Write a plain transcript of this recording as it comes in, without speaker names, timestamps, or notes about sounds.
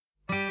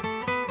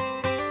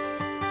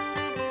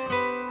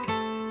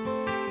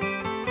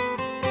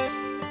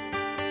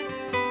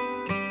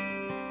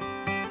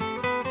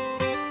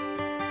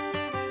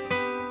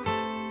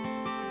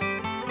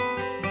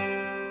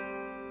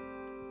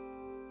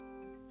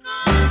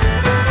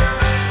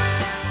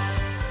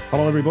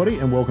Hello, everybody,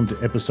 and welcome to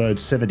episode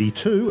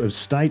 72 of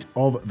State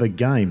of the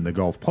Game, the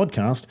golf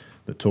podcast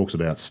that talks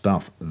about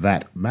stuff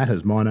that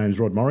matters. My name's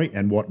Rod Murray,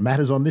 and what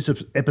matters on this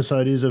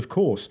episode is, of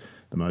course,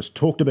 the most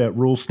talked about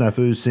rule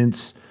snafus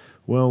since,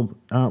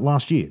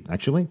 last year,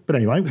 actually. But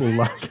anyway,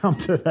 we'll come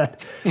to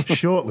that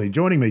shortly.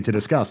 Joining me to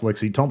discuss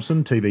Lexi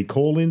Thompson, TV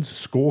call-ins,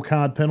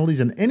 scorecard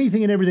penalties, and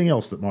anything and everything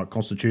else that might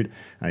constitute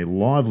a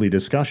lively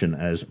discussion,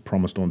 as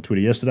promised on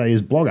Twitter yesterday,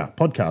 is blogger,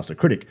 podcaster,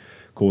 critic,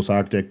 course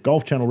architect,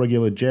 Golf Channel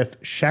regular Geoff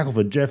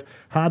Shackelford. Jeff,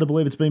 hard to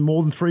believe it's been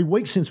more than 3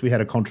 weeks since we had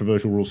a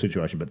controversial rule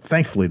situation, but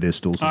thankfully there's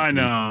still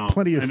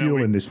plenty of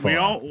fuel in this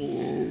fire.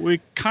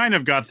 We kind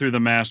of got through the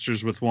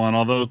Masters with one,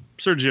 although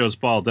Sergio's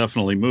ball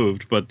definitely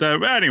moved. But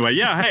anyway,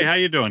 yeah, hey, how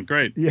you doing?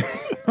 Great. Yeah,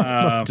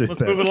 let's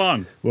move it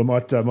along. We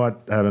might have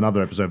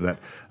another episode of that.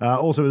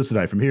 Also with us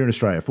today from here in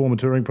Australia, former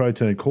touring pro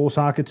turned course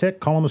architect,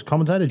 columnist,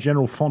 commentator,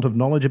 general font of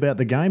knowledge about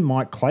the game,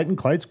 Mike Clayton.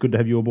 Clates, good to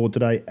have you aboard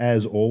today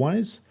as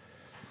always.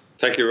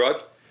 Thank you, Rod.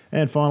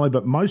 And finally,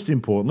 but most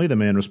importantly, the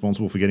man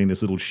responsible for getting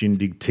this little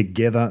shindig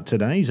together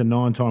today. He's a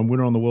 9-time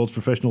winner on the world's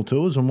professional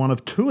tours and one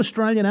of 2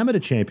 Australian amateur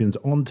champions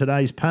on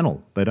today's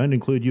panel. They don't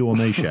include you or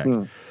me,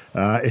 Shaq.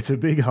 It's a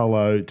big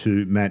hello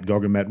to Matt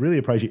Goggin. Matt, really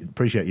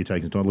appreciate you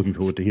taking time. Looking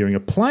forward to hearing a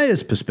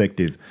player's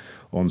perspective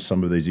on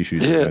some of these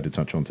issues we're going to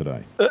touch on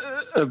today.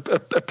 A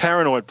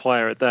paranoid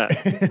player at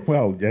that.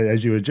 Well,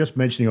 as you were just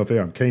mentioning off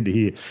air, I'm keen to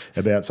hear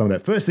about some of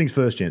that. First things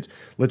first, gents.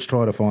 Let's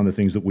try to find the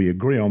things that we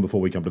agree on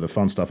before we come to the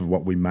fun stuff of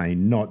what we may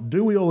not.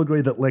 Do we all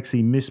agree that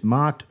Lexi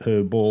mismarked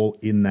her ball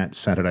in that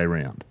Saturday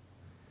round?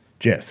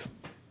 Jeff?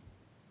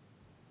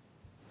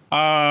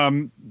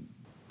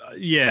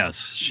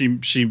 Yes, she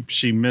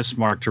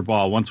mismarked her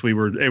ball. Once we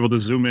were able to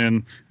zoom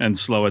in and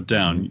slow it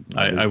down,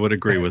 I would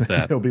agree with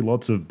that. There'll be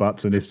lots of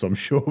buts and ifs, I'm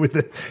sure, with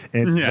the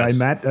answer today,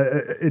 Matt.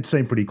 It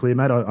seemed pretty clear,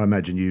 Matt. I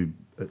imagine you.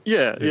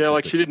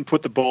 Like she didn't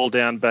put the ball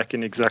down back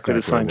in exactly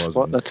the same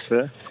spot. That's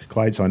fair.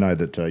 Clates, I know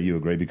that you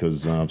agree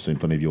because I've seen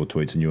plenty of your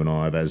tweets and you and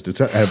I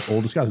have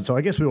all discussed it. So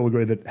I guess we all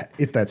agree that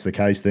if that's the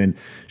case, then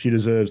she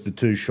deserves the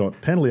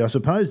 2-shot penalty. I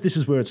suppose this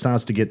is where it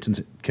starts to get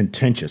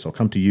contentious. I'll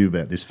come to you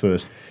about this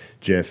first,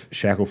 Geoff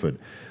Shackelford.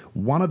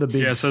 One of the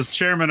big... Yes, as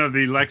chairman of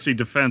the Lexi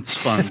Defence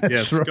Fund.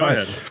 Yes, right. Go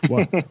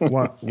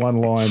ahead. One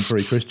lion,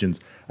 3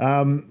 Christians.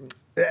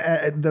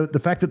 The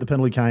fact that the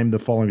penalty came the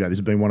following day, this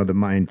has been one of the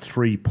main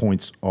 3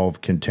 points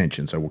of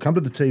contention. So we'll come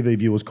to the TV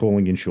viewers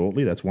calling in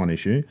shortly. That's one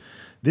issue.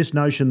 This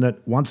notion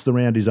that once the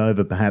round is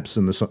over, perhaps,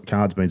 and the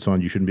card's been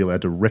signed, you shouldn't be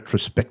allowed to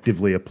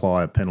retrospectively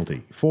apply a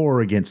penalty. For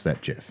or against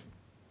that, Jeff?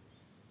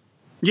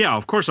 Yeah,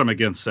 of course I'm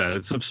against that.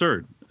 It's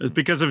absurd. It's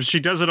because if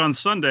she does it on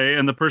Sunday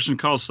and the person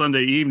calls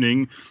Sunday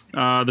evening,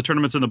 the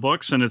tournament's in the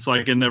books and it's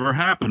like it never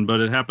happened,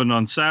 but it happened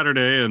on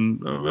Saturday,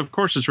 and of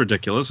course it's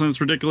ridiculous. And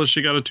it's ridiculous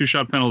she got a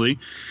 2-shot penalty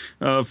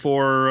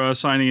for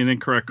signing an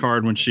incorrect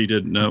card when she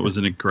didn't know it was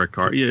an incorrect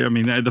card. Yeah, I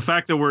mean, the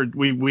fact that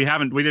we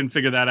didn't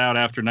figure that out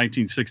after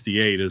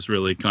 1968 is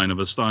really kind of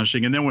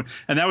astonishing. And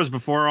that was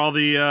before all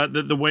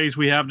the ways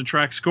we have to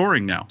track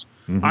scoring now.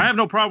 Mm-hmm. I have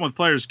no problem with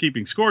players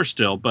keeping score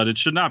still, but it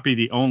should not be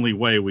the only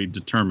way we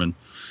determine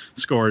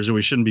scores, and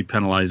we shouldn't be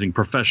penalizing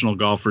professional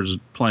golfers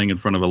playing in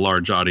front of a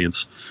large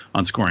audience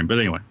on scoring. But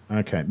anyway.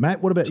 Okay.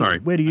 Matt, what about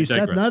you? Where do you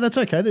stand? No, that's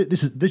okay.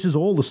 This is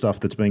all the stuff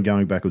that's been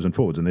going backwards and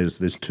forwards, and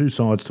there's 2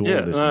 sides to all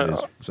of this.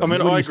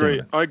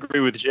 I agree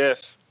with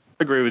Jeff.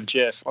 I agree with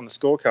Jeff on the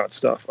scorecard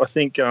stuff. I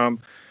think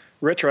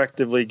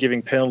retroactively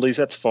giving penalties,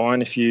 that's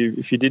fine. If you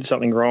did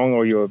something wrong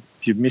or you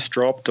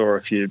misdropped or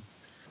if you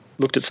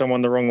looked at someone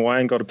the wrong way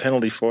and got a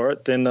penalty for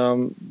it, then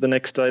the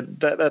next day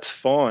that's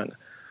fine.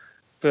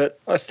 But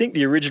I think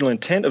the original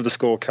intent of the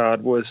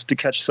scorecard was to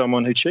catch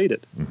someone who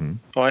cheated. Mm-hmm.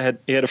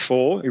 He had a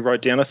 4, he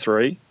wrote down a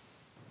 3.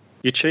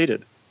 You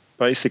cheated,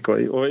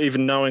 basically, or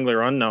even knowingly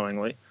or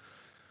unknowingly.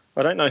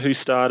 I don't know who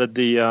started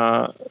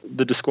the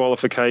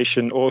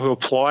disqualification or who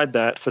applied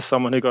that for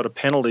someone who got a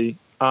penalty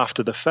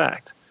after the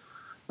fact.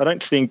 I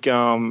don't think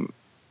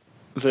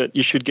that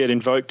you should get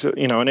invoked,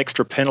 an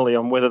extra penalty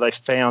on whether they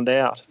found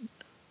out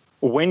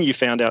or when you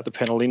found out the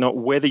penalty, not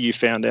whether you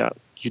found out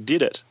you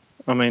did it.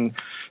 I mean,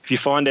 if you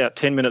find out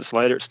 10 minutes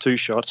later, it's 2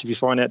 shots. If you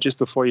find out just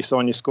before you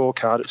sign your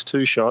scorecard, it's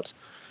 2 shots.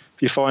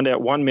 If you find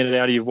out 1 minute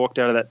after you've walked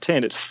out of that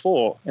tent, it's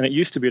 4. And it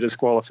used to be a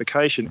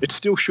disqualification. It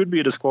still should be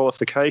a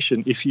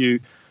disqualification if you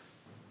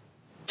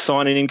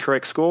sign an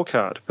incorrect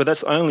scorecard. But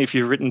that's only if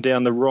you've written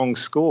down the wrong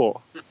score.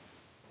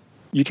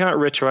 You can't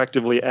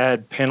retroactively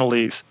add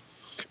penalties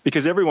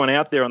because everyone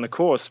out there on the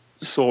course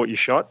saw what you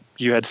shot.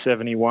 You had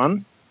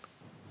 71.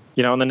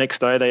 And the next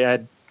day they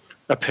add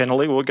a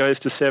penalty. Well, it goes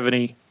to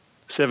 73.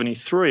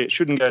 It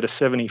shouldn't go to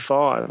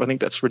 75. I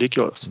think that's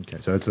ridiculous. Okay,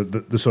 so it's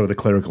the sort of the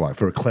clerical,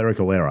 for a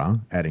clerical error,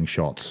 adding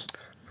shots.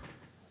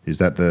 Is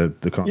that the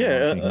kind of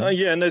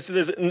yeah, and there's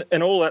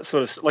and all that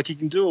sort of, like, you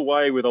can do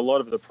away with a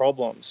lot of the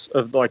problems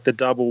of like the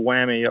double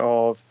whammy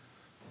of,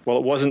 well,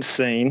 it wasn't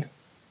seen.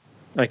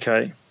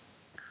 Okay.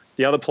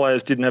 The other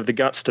players didn't have the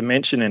guts to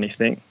mention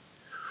anything.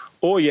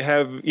 Or you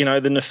have,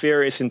 the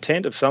nefarious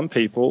intent of some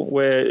people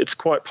where it's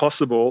quite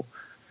possible,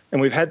 and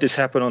we've had this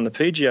happen on the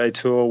PGA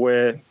Tour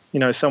where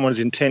someone's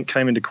intent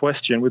came into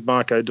question with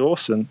Marco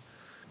Dawson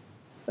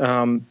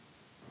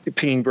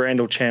pinging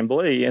Brandel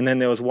Chambly, and then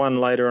there was one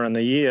later on in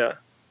the year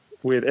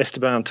with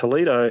Esteban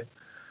Toledo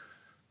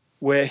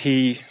where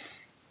he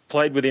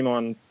played with him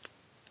on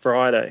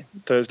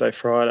Thursday,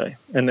 Friday,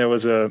 and there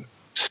was a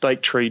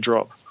stake tree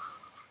drop.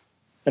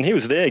 And he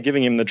was there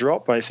giving him the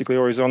drop, basically,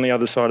 or he's on the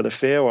other side of the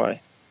fairway.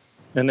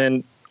 And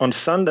then on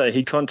Sunday,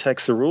 he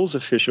contacts the rules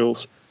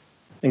officials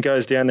and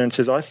goes down there and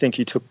says, I think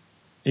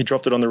he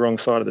dropped it on the wrong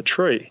side of the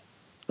tree.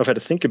 I've had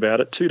to think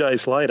about it. 2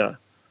 days later.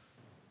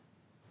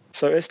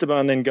 So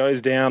Esteban then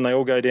goes down, they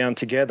all go down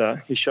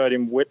together. He showed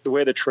him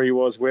where the tree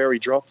was, where he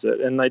dropped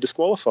it, and they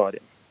disqualified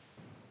him.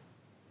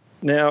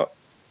 Now,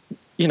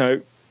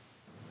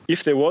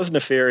 if there was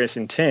nefarious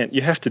intent,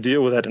 you have to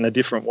deal with that in a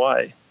different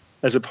way,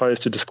 as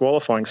opposed to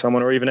disqualifying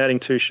someone or even adding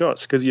 2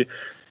 shots, because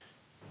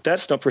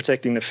that's not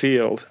protecting the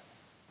field.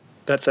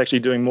 That's actually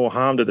doing more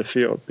harm to the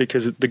field,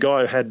 because the guy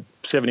who had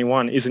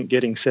 71 isn't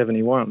getting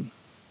 71.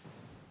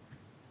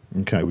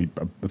 Okay,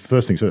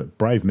 first thing, so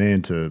brave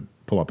man to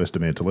pull up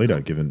Esteban Toledo,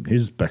 given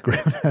his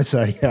background as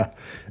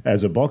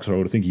a boxer. I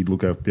would think he'd be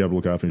able to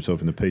look after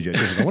himself in the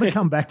PGA. I want to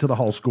come back to the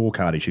whole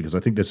scorecard issue, because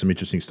I think there's some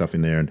interesting stuff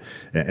in there,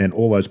 and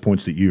all those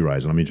points that you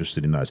raise, and I'm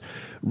interested in those.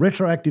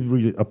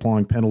 Retroactively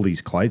applying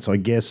penalties, Clates, I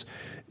guess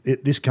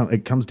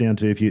it comes down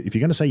to, if you're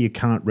going to say you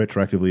can't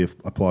retroactively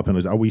apply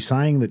penalties, are we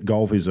saying that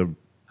golf is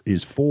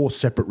 4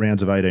 separate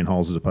rounds of 18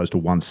 holes as opposed to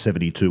one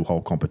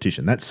 72-hole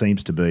competition? That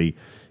seems to be,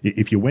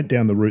 if you went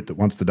down the route that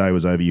once the day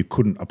was over you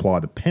couldn't apply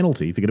the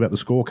penalty, forget about the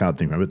scorecard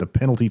thing, remember, the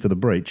penalty for the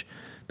breach,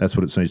 that's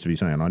what it seems to be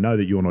saying. I know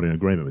that you're not in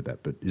agreement with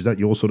that, but is that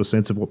your sort of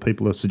sense of what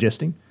people are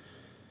suggesting?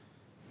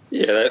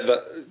 Yeah,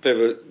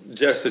 people are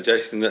just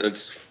suggesting that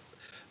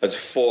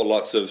it's 4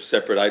 lots of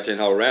separate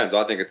 18-hole rounds.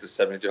 I think it's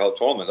a 72-hole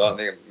tournament. I don't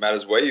think it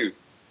matters where you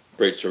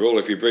breach the rule.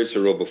 If you breach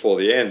the rule before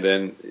the end,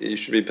 then you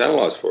should be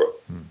penalised for it.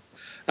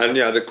 And,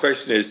 the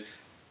question is,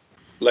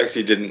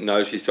 Lexi didn't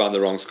know she signed the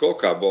wrong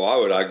scorecard. Well, I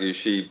would argue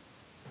she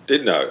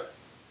did know.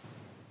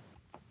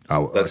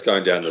 Oh, that's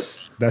going down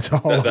this. That's a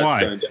whole. That's going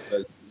down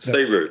the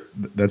C route.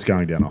 That's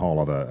going down a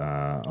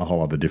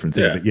whole other different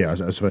thing. Yeah. But yeah,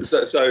 I suppose.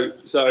 So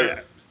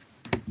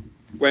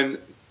when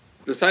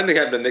the same thing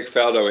happened to Nick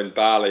Faldo in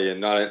Bali in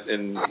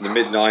the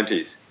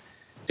mid-90s,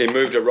 he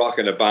moved a rock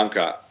in a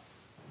bunker,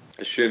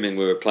 assuming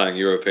we were playing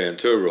European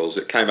Tour rules.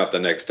 It came up the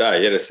next day.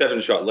 He had a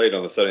 7-shot lead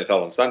on the 13th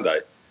hole on Sunday,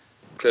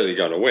 clearly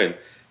going to win.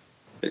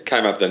 It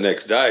came up the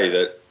next day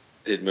that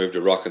he'd moved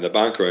a rock in the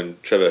bunker,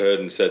 and Trevor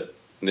Herden said,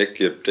 Nick,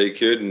 you're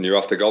DQ'd and you're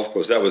off the golf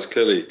course. That was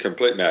clearly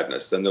complete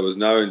madness, and there was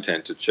no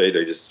intent to cheat.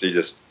 He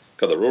just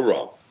got the rule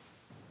wrong.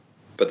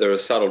 But there are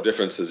subtle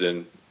differences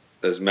in,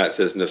 as Matt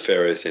says,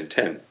 nefarious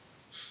intent.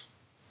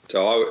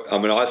 So,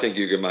 I think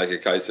you can make a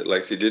case that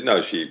Lexi did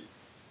know she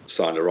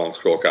signed a wrong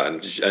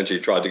scorecard and she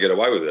tried to get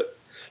away with it.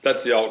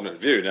 That's the alternate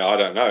view. Now, I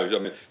don't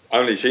know.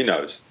 Only she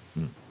knows.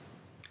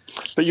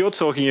 But you're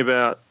talking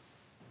about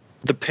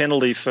the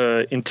penalty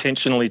for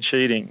intentionally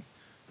cheating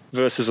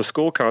versus a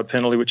scorecard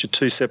penalty, which are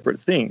 2 separate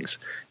things.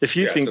 If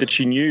you think that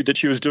she knew that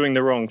she was doing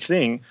the wrong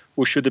thing,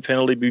 well, should the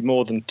penalty be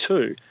more than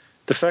 2?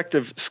 The fact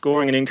of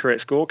scoring an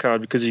incorrect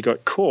scorecard because you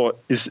got caught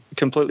is a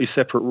completely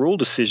separate rule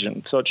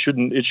decision. So it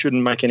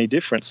shouldn't make any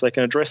difference. They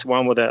can address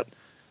one without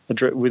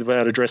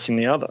addressing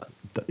the other.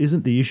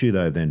 Isn't the issue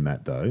though then,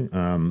 Matt,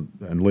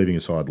 and leaving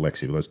aside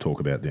Lexi, let's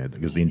talk about that,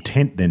 because the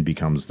intent then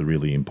becomes the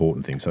really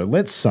important thing. So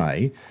let's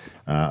say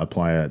a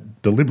player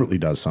deliberately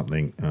does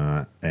something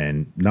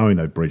and knowing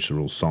they've breached the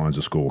rules signs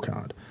a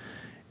scorecard.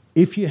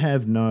 If you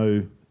have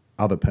no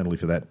other penalty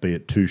for that, be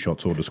it 2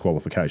 shots or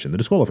disqualification, the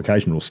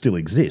disqualification rule still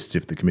exists.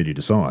 If the committee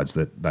decides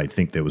that they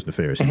think there was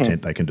nefarious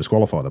intent, they can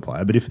disqualify the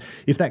player. But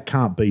if that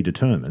can't be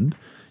determined,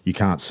 you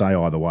can't say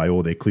either way,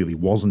 or there clearly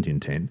wasn't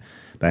intent,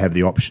 they have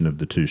the option of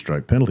the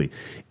 2-stroke penalty.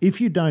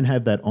 If you don't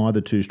have that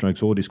either 2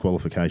 strokes or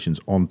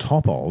disqualifications on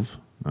top of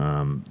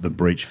the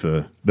breach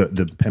for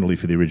the penalty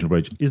for the original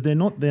breach, is there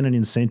not then an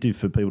incentive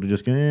for people to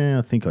just go,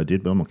 I think I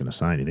did, but I'm not going to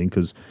say anything,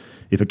 because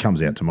if it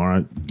comes out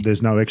tomorrow,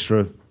 there's no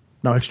extra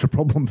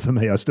problem for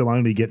me. I still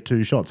only get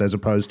 2 shots, as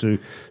opposed to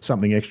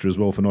something extra as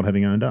well for not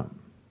having owned up.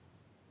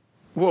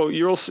 Well,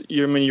 you're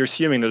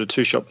assuming that a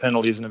 2-shot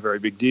penalty isn't a very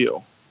big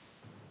deal.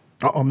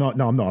 I'm not.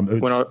 No, I'm not.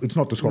 It's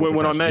not disqualification.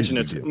 When I imagine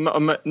I think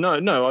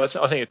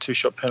a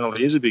 2-shot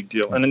penalty is a big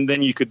deal. And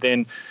then you could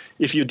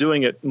if you're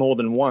doing it more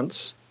than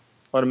once,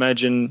 I'd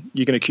imagine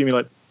you can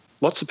accumulate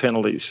lots of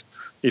penalties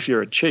if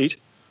you're a cheat.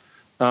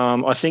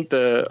 I think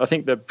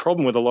the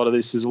problem with a lot of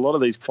this is a lot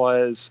of these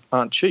players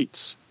aren't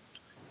cheats.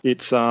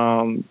 It's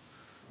like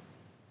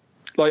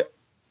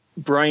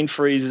brain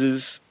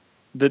freezes.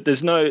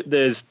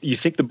 That you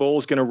think the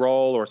ball's going to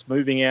roll or it's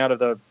moving out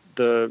of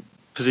the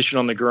position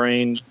on the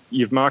green,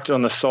 you've marked it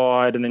on the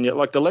side, and then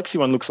like the Lexi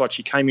one looks like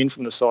she came in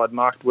from the side,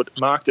 marked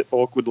it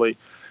awkwardly,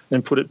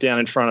 then put it down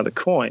in front of the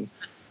coin.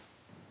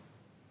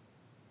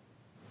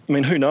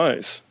 Who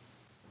knows?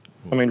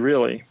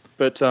 Really.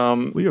 But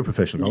well, you're a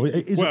professional.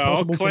 Is it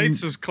possible?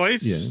 Clates is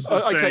Clates. Yeah.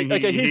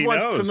 Okay. Here's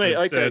one for me.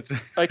 Okay.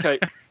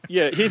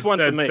 Yeah. Here's one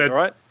for me. All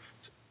right.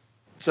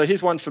 So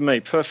here's one for me,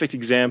 perfect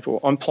example.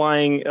 I'm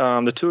playing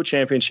the Tour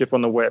Championship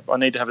on the web. I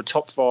need to have a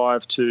top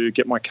 5 to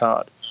get my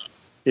card.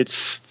 It's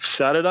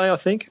Saturday, I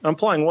think. I'm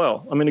playing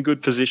well. I'm in a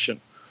good position.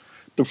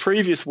 The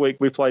previous week,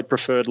 we played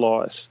Preferred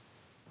Lies.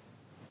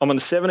 I'm on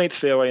the 17th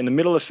fairway, in the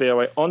middle of the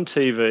fairway, on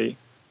TV,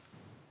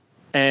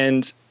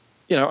 and,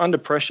 under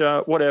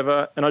pressure,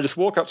 whatever, and I just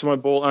walk up to my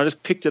ball, and I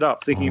just picked it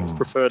up thinking it was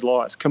Preferred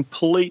Lies.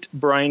 Complete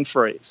brain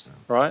freeze,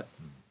 right?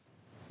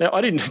 Now,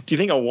 do you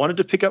think I wanted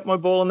to pick up my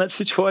ball in that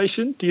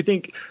situation? Do you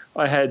think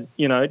I had,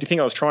 do you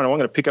think I was I'm going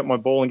to pick up my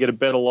ball and get a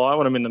better lie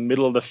when I'm in the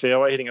middle of the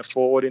fairway hitting a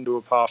forward into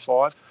a par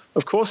 5?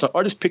 Of course not.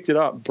 I just picked it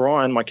up.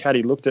 Brian, my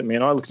caddy, looked at me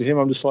and I looked at him.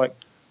 I'm just like,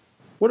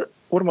 what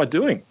am I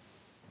doing?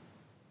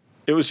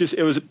 It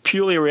was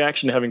purely a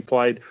reaction to having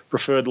played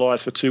Preferred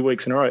Lies for 2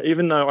 weeks in a row,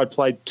 even though I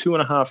played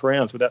 2.5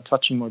 rounds without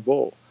touching my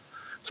ball.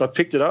 So I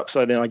picked it up.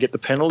 So then I get the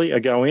penalty. I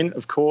go in.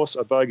 Of course,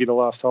 I bogey the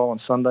last hole on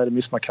Sunday to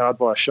miss my card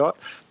by a shot.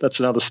 That's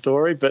another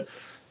story. But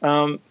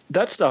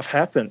that stuff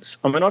happens.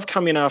 I mean, I've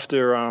come in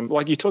after,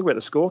 like you talk about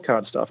the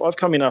scorecard stuff, I've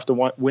come in after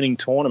winning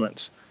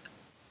tournaments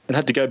and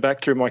had to go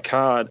back through my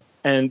card.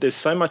 And there's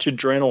so much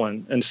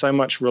adrenaline and so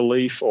much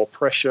relief or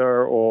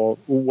pressure or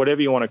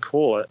whatever you want to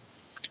call it.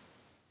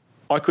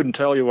 I couldn't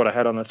tell you what I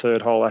had on the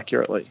third hole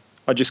accurately.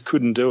 I just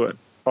couldn't do it.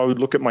 I would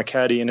look at my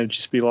caddy and it'd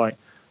just be like,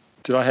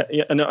 did I have,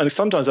 and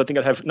sometimes I think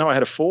I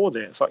had a 4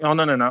 there. It's like, oh,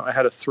 no, I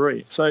had a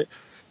 3. So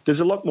there's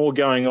a lot more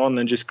going on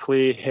than just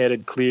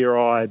clear-headed,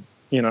 clear-eyed,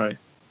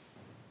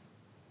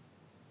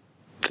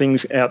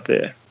 things out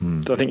there.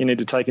 So I think you need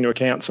to take into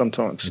account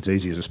sometimes. It's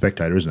easy as a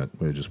spectator, isn't it?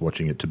 We're just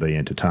watching it to be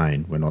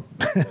entertained. We're not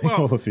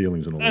all the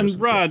feelings and all that. And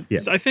Rod,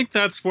 I think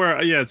that's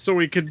where, so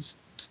we could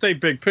stay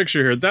big picture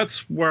here.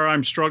 That's where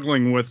I'm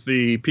struggling with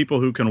the people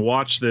who can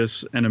watch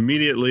this and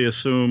immediately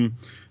assume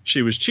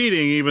she was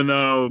cheating, even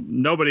though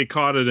nobody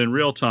caught it in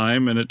real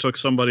time, and it took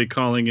somebody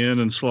calling in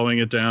and slowing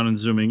it down and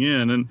zooming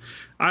in. And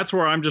that's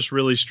where I'm just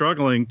really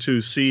struggling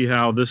to see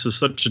how this is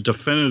such a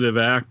definitive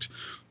act.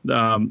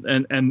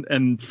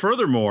 And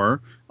furthermore,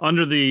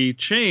 under the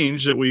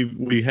change that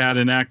we had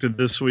enacted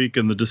this week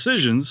in the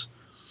decisions,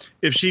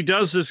 if she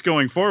does this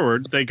going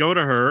forward, they go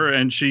to her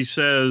and she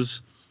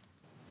says,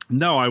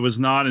 no, I was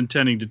not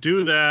intending to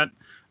do that.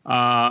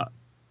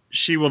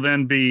 She will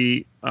then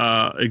be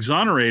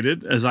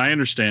exonerated, as I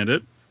understand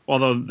it,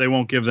 although they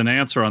won't give an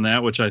answer on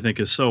that, which I think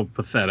is so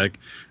pathetic.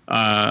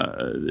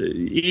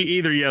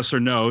 Either yes or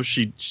no,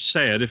 she'd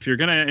say it. If you're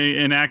going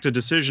to enact a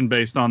decision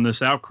based on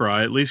this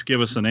outcry, at least give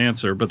us an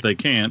answer, but they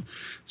can't.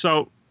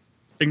 So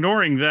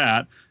ignoring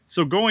that,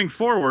 so going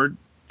forward,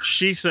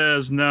 she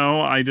says,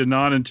 no, I did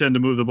not intend to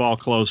move the ball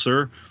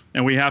closer,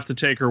 and we have to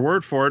take her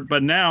word for it.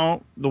 But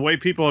now the way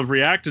people have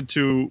reacted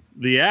to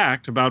the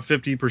act, about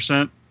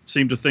 50%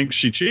 seem to think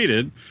she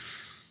cheated.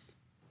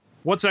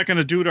 What's that going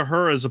to do to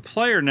her as a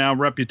player now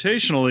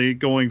reputationally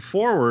going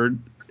forward?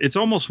 It's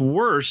almost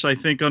worse, I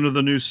think, under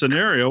the new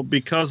scenario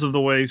because of the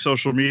way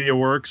social media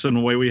works and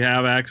the way we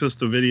have access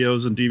to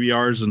videos and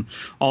DVRs and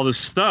all this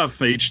stuff,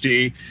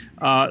 HD.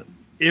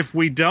 If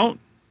we don't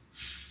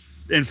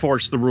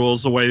enforce the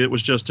rules the way that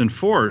was just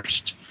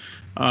enforced,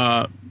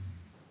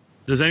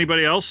 does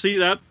anybody else see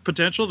that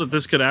potential that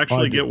this could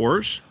actually get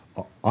worse?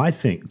 I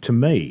think, to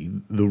me,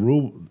 the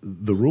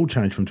rule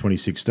change from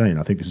 2016,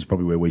 I think this is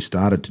probably where we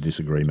started to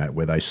disagree, Matt,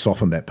 where they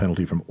softened that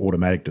penalty from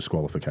automatic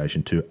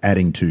disqualification to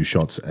adding 2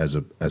 shots as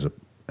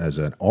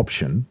an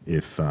option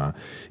if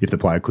the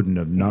player couldn't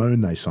have known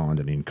they signed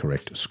an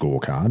incorrect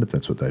scorecard, if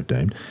that's what they've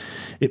deemed.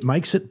 It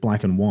makes it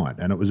black and white,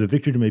 and it was a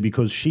victory to me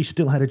because she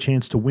still had a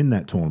chance to win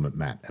that tournament,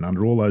 Matt, and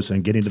under all those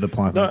and get into the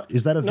playoff.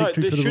 Is that a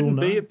victory for the rule?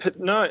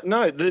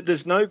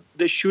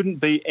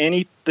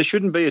 There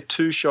shouldn't be a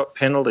 2-shot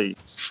penalty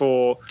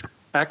for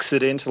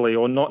accidentally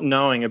or not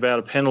knowing about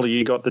a penalty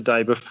you got the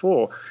day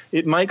before.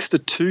 It makes the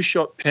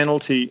 2-shot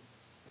penalty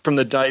from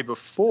the day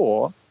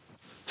before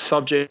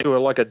subject to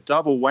a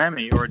double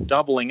whammy or a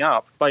doubling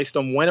up based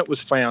on when it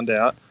was found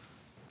out,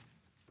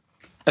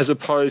 as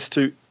opposed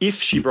to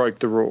if she broke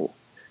the rule.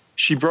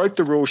 She broke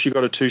the rule, she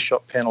got a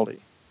 2-shot penalty,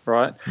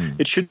 right?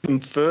 It should be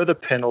further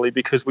penalty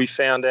because we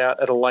found out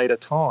at a later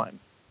time.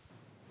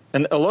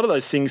 And a lot of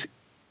those things,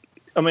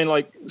 I mean,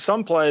 like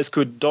some players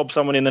could dob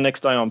someone in the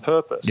next day on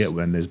purpose. Yeah,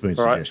 and there's been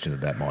suggestion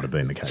that might have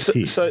been the case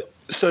here. So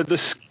the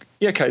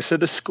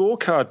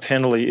scorecard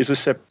penalty is a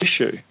separate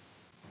issue,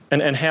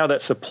 and how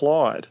that's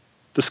applied.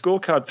 The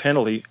scorecard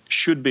penalty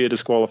should be a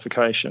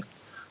disqualification,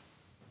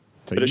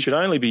 but it should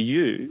only be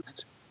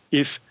used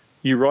if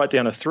you write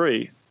down a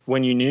 3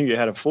 when you knew you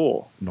had a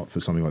 4. Not for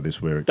something like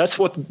this where that's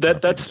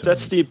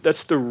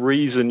the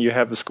reason you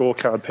have the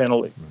scorecard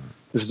penalty.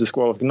 Is a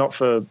disqualification, not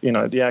for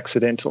the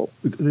accidental.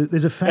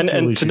 There's a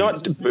factual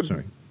issue.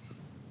 Sorry,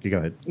 you go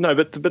ahead. No,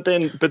 but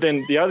then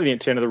the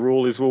intent of the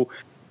rule is, well,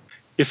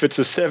 if it's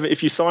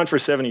if you sign for a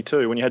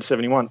 72 when you had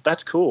 71,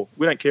 that's cool.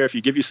 We don't care if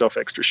you give yourself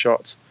extra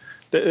shots.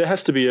 There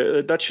has to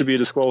be that should be a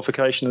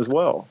disqualification as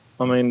well.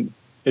 I mean,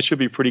 it should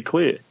be pretty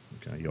clear.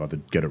 Okay, you either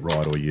get it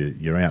right or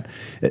you're out.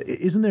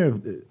 Isn't there,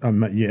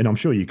 and I'm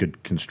sure you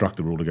could construct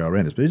the rule to go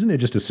around this, but isn't there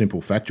just a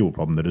simple factual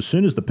problem that as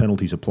soon as the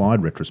penalty's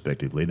applied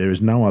retrospectively, there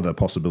is no other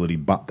possibility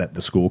but that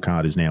the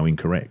scorecard is now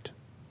incorrect?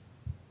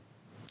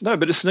 No,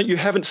 but it's not, you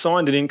haven't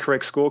signed an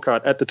incorrect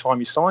scorecard at the time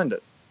you signed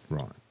it.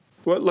 Right.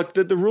 Well, like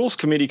the rules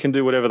committee can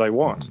do whatever they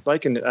want. They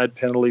can add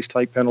penalties,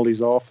 take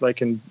penalties off. They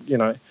can,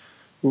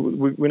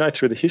 we know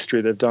through the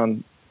history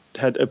they've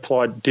had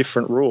applied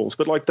different rules.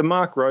 But like the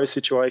Mark Rowe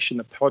situation,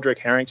 the Podrick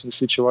Harrington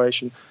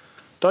situation,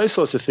 those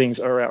sorts of things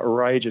are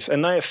outrageous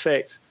and they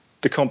affect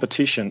the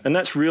competition. And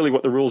that's really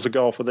what the rules of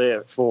golf are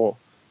there for.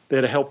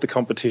 They're to help the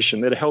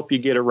competition. They're to help you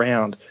get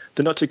around.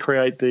 They're not to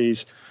create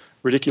these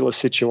ridiculous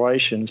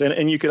situations.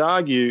 And you could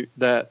argue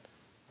that,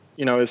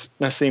 as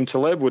Nassim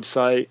Taleb would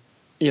say,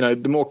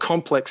 the more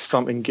complex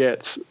something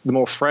gets, the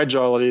more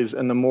fragile it is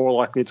and the more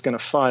likely it's going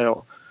to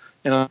fail.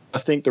 And I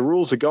think the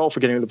rules of golf are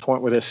getting to the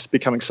point where they're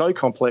becoming so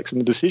complex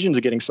and the decisions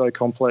are getting so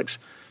complex,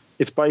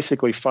 it's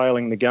basically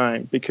failing the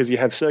game because you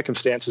have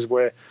circumstances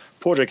where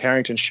Podrick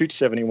Harrington shoots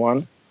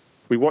 71.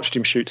 We watched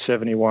him shoot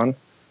 71.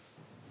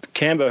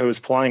 Cambo, who was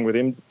playing with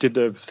him, did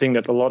the thing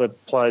that a lot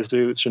of players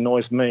do, which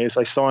annoys me, is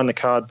they sign the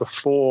card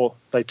before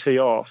they tee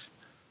off.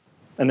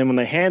 And then when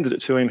they handed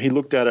it to him, he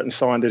looked at it and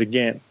signed it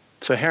again.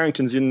 So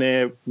Harrington's in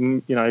there,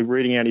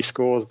 reading out his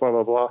scores, blah,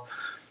 blah, blah,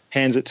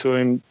 hands it to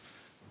him.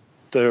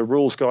 The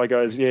rules guy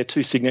goes,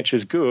 2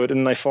 signatures, good.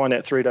 And they find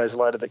out 3 days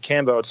later that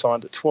Cambo had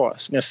signed it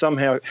twice. Now,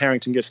 somehow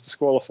Harrington gets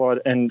disqualified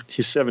and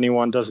his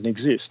 71 doesn't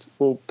exist.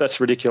 Well, that's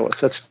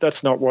ridiculous.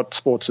 That's not what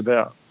sport's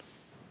about.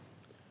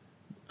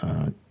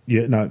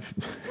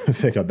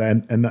 Fair cut.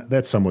 And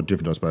that's somewhat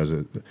different, I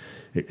suppose.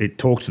 It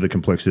talks to the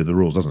complexity of the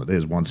rules, doesn't it?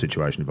 There's one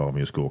situation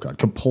involving a scorecard,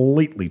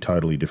 completely,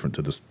 totally different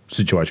to the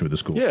situation with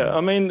the scorecard. Yeah,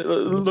 I mean,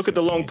 look at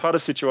the long putter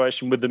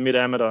situation with the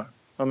mid-amateur.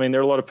 I mean,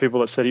 there are a lot of people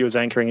that said he was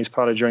anchoring his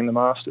putter during the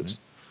Masters.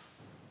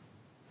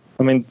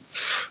 I mean,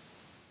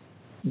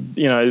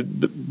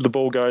 the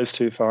ball goes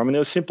too far. I mean,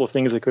 there were simpler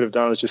things they could have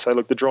done is just say,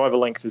 look, the driver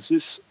length is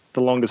this,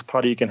 the longest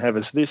putter you can have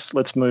is this,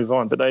 let's move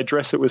on. But they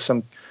address it with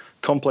some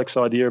complex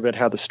idea about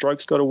how the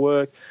stroke's got to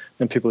work,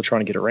 and people are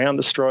trying to get around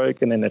the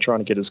stroke, and then they're trying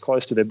to get as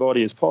close to their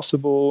body as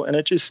possible, and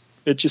it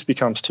just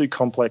becomes too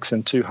complex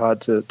and too hard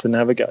to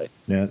navigate.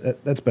 Now,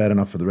 that's bad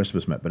enough for the rest of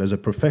us, Matt, but as a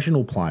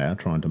professional player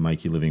trying to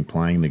make your living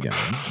playing the game,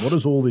 what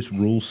is all this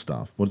rule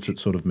stuff? What's it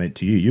sort of meant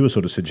to you? You were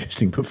sort of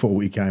suggesting before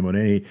we came on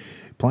air,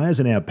 players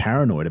are now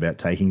paranoid about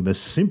taking the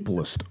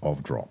simplest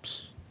of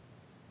drops.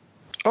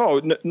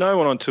 Oh, no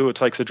one on tour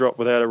takes a drop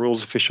without a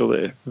rules official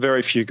there.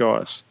 Very few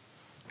guys.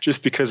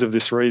 Just because of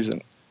this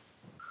reason.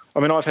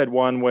 I mean, I've had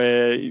one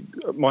where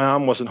my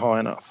arm wasn't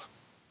high enough.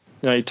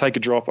 You take a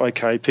drop,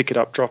 okay, pick it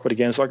up, drop it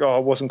again. It's like, I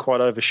wasn't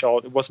quite over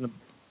shoulder. It wasn't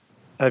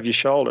over your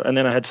shoulder. And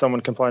then I had someone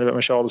complain about my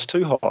shoulders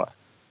too high.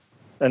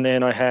 And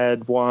then I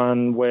had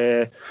one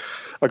where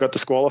I got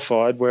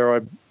disqualified where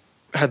I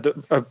had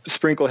a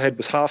sprinkler head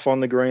was half on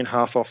the green,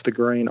 half off the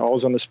green. I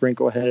was on the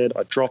sprinkler head.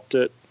 I dropped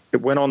it.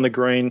 It went on the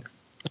green.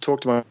 I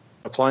talked to my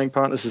playing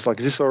partners. It's like,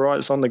 is this all right?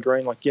 It's on the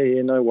green. Like,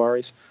 yeah, no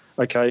worries.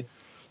 Okay.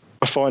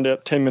 I find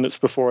out 10 minutes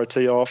before I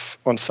tee off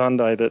on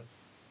Sunday that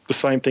the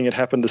same thing had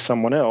happened to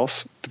someone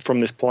else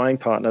from this playing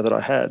partner that I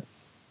had.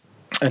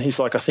 And he's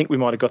like, I think we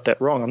might have got that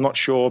wrong. I'm not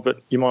sure,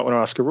 but you might want to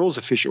ask a rules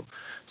official.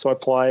 So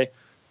I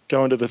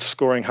go into the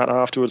scoring hut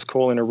afterwards,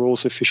 call in a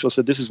rules official,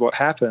 said, this is what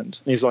happened.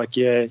 And he's like,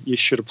 yeah, you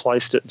should have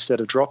placed it instead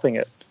of dropping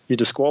it. You're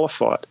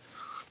disqualified.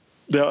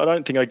 Now, I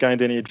don't think I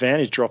gained any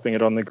advantage dropping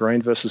it on the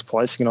green versus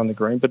placing it on the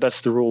green, but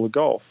that's the rule of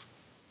golf.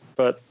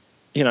 But,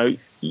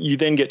 you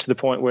then get to the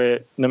point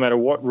where no matter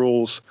what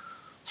rules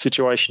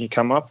situation you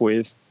come up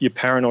with, you're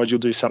paranoid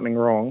you'll do something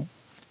wrong,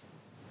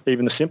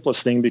 even the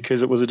simplest thing,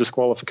 because it was a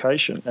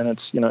disqualification and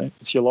it's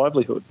your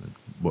livelihood.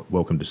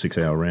 Welcome to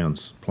 6-hour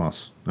rounds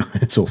plus.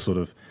 It's all sort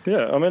of...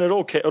 Yeah, I mean, it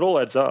all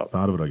adds up.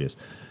 Part of it, I guess.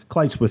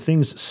 Clates, were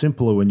things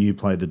simpler when you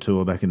played the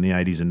tour back in the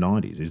 80s and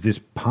 90s? Is this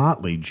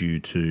partly due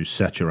to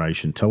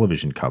saturation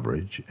television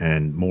coverage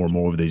and more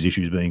of these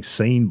issues being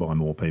seen by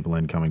more people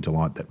and coming to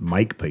light that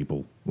make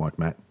people, like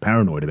Matt,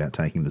 paranoid about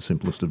taking the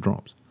simplest of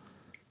drops?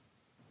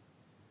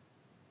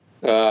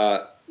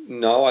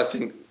 No, I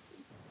think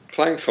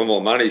playing for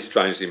more money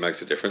strangely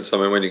makes a difference. I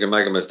mean, when you can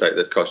make a mistake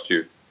that cost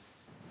you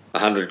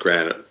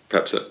 $100,000,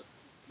 perhaps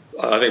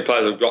I think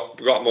players have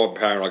got more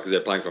paranoid because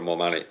they're playing for more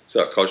money,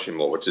 so it costs you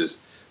more, which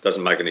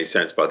doesn't make any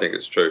sense, but I think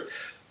it's true.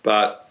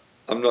 But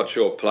I'm not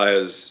sure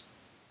players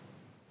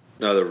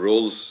knew the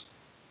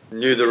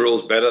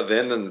rules better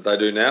then than they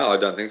do now. I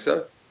don't think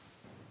so.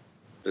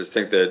 I just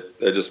think they're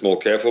just more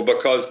careful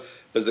because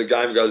as the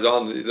game goes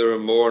on, there are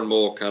more and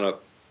more kind of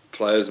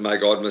players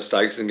make odd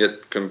mistakes and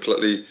get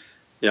completely,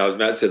 as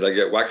Matt said, they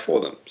get whacked for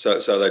them. So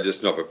they're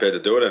just not prepared to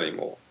do it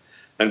anymore.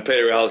 And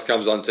Peter Ellis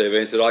comes on TV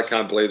and said, I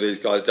can't believe these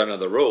guys don't know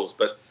the rules,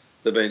 but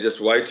there have been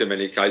just way too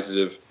many cases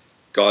of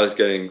guys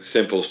getting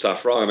simple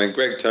stuff wrong. I mean,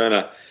 Greg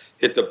Turner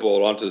hit the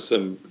ball onto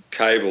some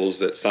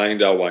cables at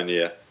Sunningdale one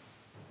year,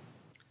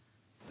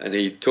 and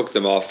he took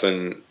them off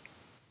and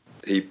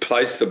he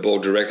placed the ball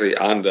directly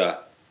under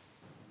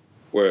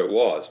where it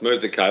was,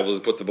 move the cables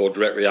and put the ball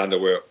directly under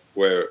where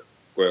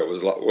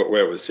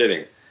it was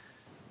sitting.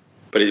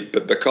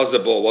 But because the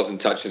ball wasn't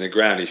touching the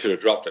ground, he should have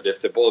dropped it.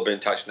 If the ball had been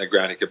touching the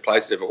ground, he could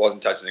place it. If it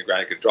wasn't touching the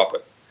ground, he could drop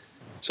it.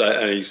 So,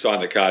 and he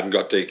signed the card and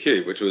got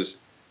DQ, which was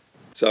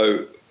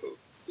so.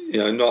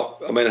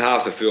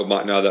 Half the field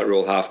might know that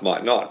rule, half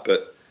might not.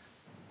 But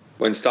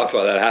when stuff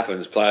like that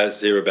happens,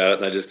 players hear about it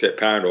and they just get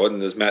paranoid.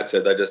 And as Matt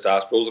said, they just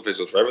ask rules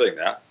officials for everything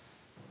now.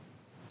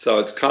 So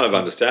it's kind of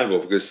understandable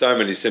because so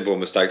many simple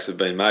mistakes have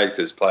been made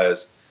because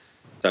players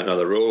don't know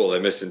the rule or they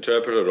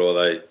misinterpret it or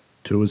they...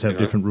 Tours have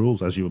different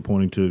rules, as you were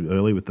pointing to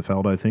earlier with the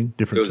Faldo thing.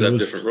 Different tours have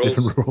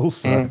different rules.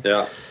 So,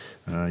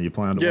 you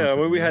play under Yeah,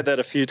 we had that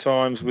a few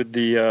times with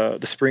the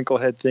sprinkle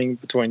head thing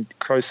between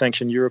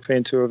co-sanctioned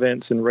European Tour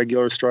events and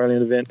regular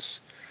Australian events.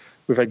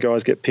 We've had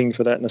guys get pinged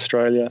for that in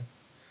Australia.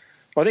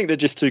 I think they're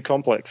just too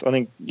complex. I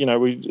think,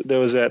 there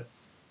was that,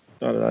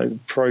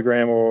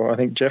 program, or I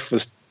think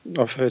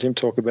I've heard him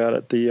talk about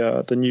it,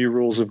 the new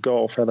rules of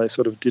golf, how they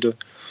sort of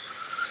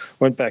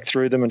went back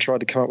through them and tried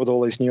to come up with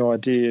all these new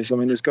ideas. I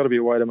mean, there's got to be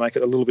a way to make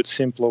it a little bit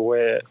simpler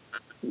where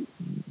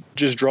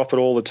just drop it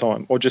all the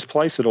time or just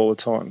place it all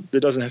the time. There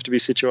doesn't have to be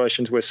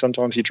situations where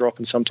sometimes you drop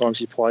and sometimes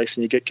you place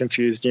and you get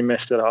confused and you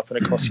messed it up and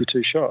it costs you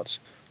 2 shots.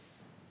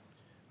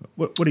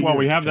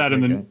 We have that in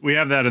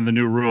the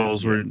new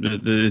rules where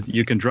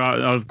you can drop.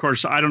 Of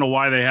course, I don't know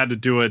why they had to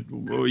do it.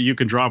 You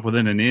can drop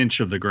within an inch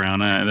of the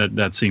ground.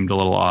 That seemed a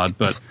little odd,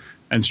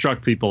 and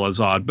struck people as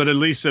odd. But at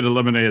least it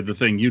eliminated the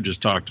thing you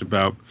just talked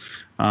about,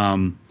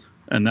 and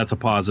that's a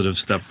positive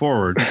step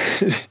forward.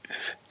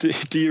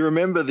 Do you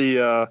remember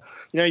you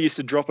used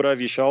to drop it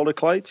over your shoulder,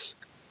 Clates?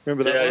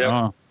 Remember that?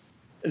 Yeah.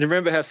 And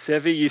remember how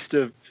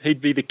Seve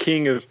he'd be the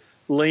king of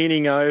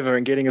leaning over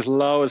and getting as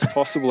low as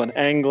possible and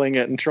angling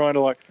it and trying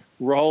to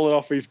roll it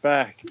off his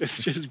back.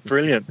 It's just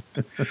brilliant.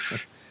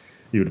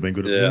 You would have been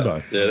good at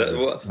limbo.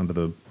 Yeah, under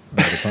the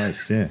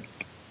post. Yeah.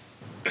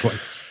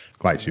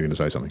 Clates, you were going to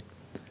say something?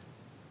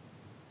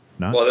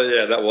 No. Well,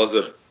 yeah, that was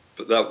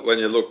when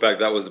you look back,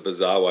 that was a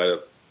bizarre way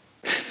to.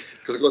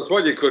 Because of course,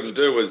 what you couldn't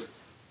do was,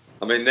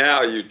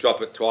 now you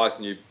drop it twice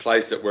and you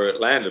place it where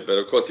it landed. But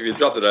of course, if you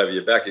dropped it over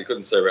your back, you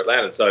couldn't see where it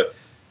landed. So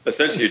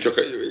essentially,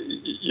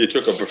 you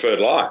took a preferred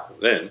lie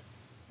then.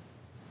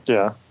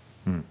 Yeah.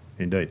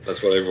 Indeed.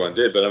 That's what everyone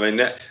did. But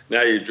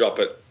now you drop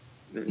it.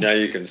 Now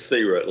you can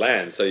see where it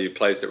lands, so you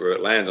place it where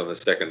it lands on the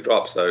second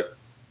drop. So it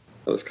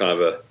was kind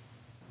of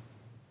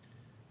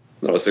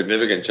not a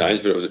significant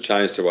change, but it was a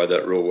change to the way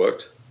that rule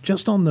worked.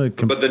 Just on the...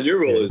 but the new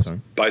rule is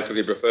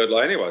basically preferred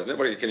lie anyway,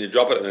 isn't it? Can you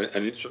drop it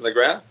an inch from the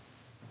ground?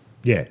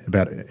 Yeah,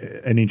 about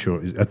an inch,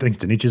 or I think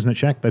it's an inch, isn't it,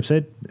 Shaq? They've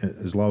said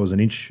as low as an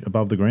inch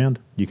above the ground,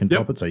 you can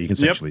drop it. So you can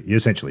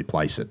essentially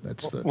place it.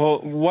 That's the... Well,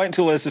 wait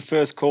until there's the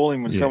first call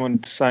in when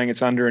someone's saying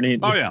it's under an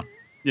inch. Oh yeah.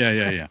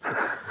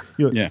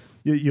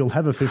 You'll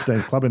have a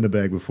 15th club in the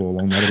bag before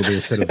long. That'll be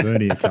a set of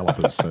vernier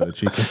calipers so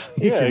that you can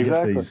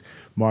get these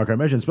micro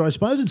measurements. But I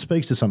suppose it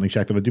speaks to something,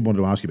 Shaq, that I did want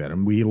to ask you about.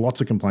 And we hear lots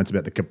of complaints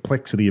about the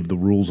complexity of the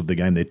rules of the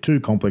game. They're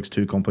too complex.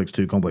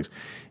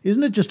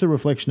 Isn't it just a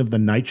reflection of the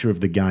nature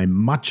of the game,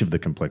 much of the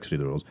complexity of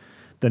the rules,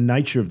 the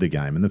nature of the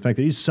game, and the fact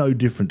that it is so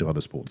different to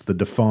other sports? The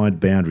defined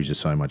boundaries are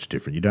so much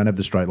different. You don't have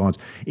the straight lines.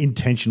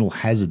 Intentional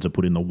hazards are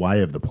put in the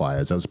way of the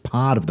players as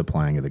part of the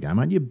playing of the game.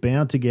 Aren't you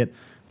bound to get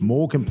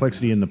more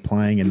complexity in the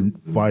playing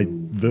and, by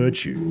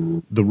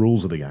virtue, the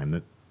rules of the game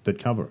that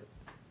cover it?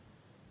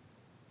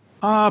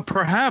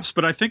 Perhaps,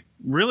 but I think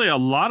really a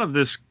lot of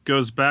this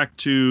goes back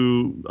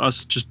to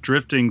us just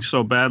drifting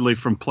so badly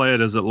from play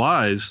it as it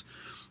lies.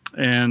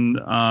 And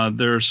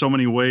there are so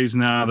many ways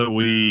now that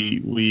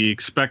we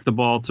expect the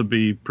ball to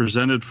be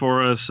presented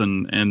for us,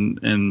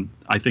 and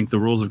I think the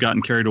rules have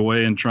gotten carried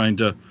away in trying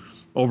to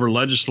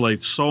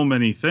over-legislate so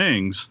many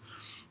things,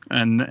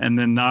 and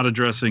then not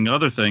addressing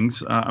other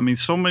things.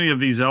 So many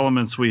of these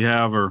elements we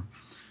have are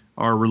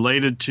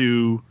related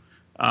to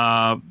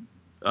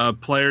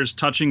players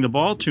touching the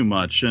ball too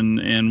much,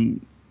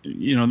 and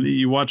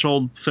you watch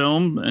old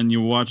film and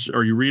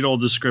you read old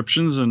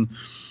descriptions, and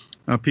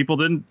people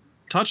didn't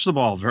touch the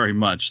ball very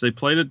much. They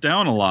played it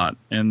down a lot,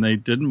 and they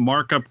didn't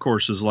mark up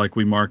courses like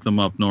we mark them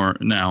up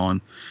now.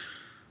 And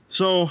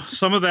so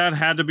some of that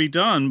had to be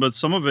done, but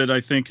some of it, I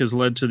think, has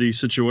led to these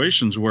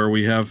situations where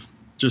we have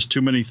just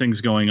too many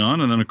things going on.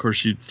 And then, of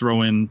course, you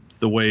throw in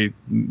the way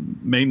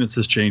maintenance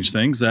has changed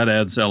things. That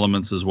adds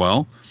elements as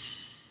well.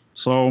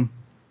 So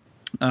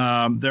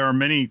there are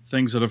many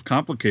things that have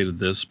complicated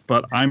this,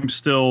 but I'm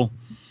still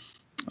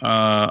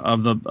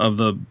of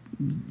the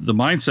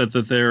mindset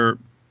that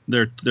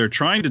they're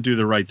trying to do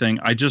the right thing.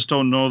 I just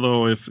don't know,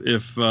 though, if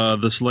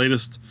this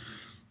latest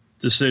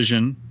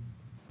decision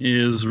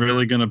is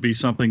really going to be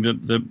something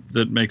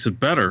that makes it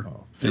better.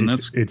 And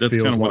that's kind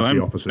of what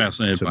I'm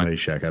fascinated by. Me,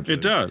 Shaq, absolutely.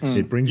 It does.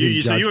 It brings in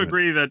judgment. So you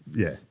agree that?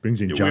 Yeah, brings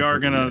in judgment. We are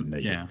going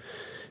to. Yeah.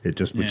 It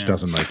just which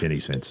doesn't make any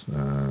sense.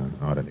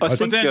 I don't know. But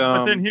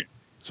then here.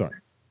 Sorry,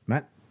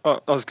 Matt. I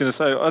was going to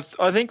say.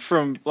 I think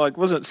from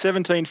was it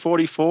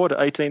 1744 to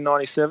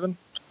 1897,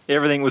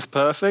 everything was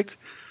perfect.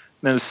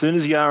 And then as soon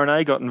as the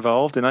R&A got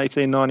involved in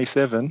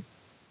 1897,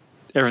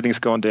 everything's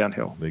gone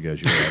downhill. There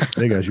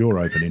goes your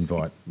open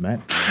invite, Matt.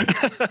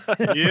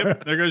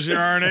 Yep, there goes your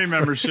RNA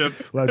membership.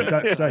 Well,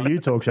 don't you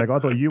talk, Shaq. I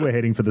thought you were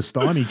heading for the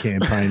Stymie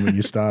campaign when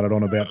you started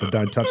on about the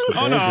don't touch the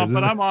ball. Oh no,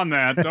 but I'm on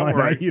that. Don't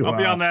worry. I'll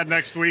be on that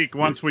next week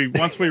once we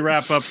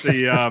wrap up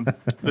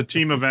the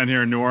team event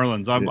here in New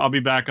Orleans. I'll be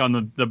back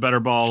on the Better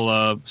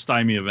Ball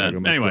Stymie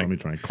event.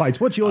 Anyway, Clates,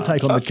 what's your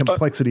take on the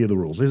complexity of the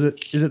rules? Is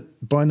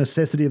it by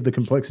necessity of the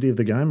complexity of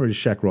the game, or is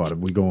Shaq right? Have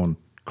we gone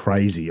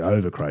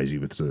over crazy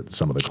with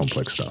some of the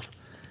complex stuff?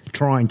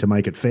 Trying to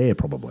make it fair,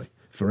 probably,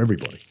 for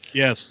everybody.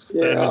 Yes,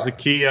 that is a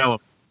key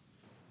element.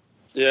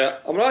 Yeah,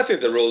 I mean, I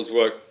think the rules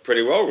work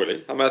pretty well,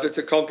 really. I mean, it's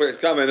a complex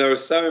game. I mean, there are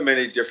so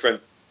many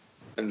different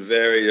and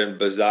varied and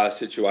bizarre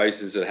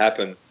situations that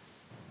happen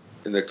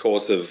in the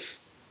course of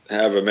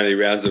however many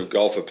rounds of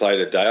golf are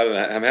played a day. I don't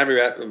know how many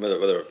rounds,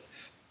 whether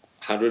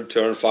 100,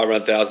 200, 500,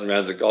 1,000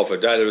 rounds of golf a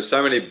day. There are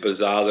so many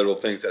bizarre little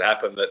things that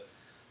happen that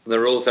the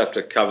rules have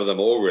to cover them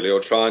all, really, or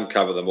try and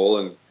cover them all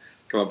and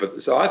come up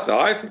with. So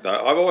I think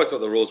that I've always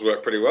thought the rules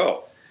work pretty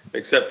well,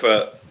 except for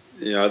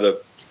the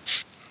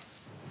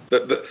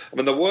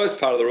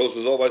worst part of the rules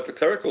was always the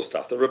clerical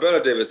stuff. The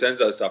Roberto Di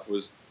Vincenzo stuff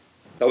was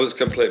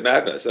complete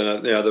madness,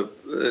 and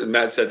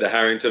Matt said the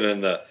Harrington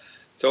and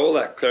so all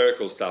that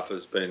clerical stuff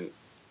has been.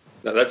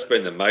 That's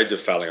been the major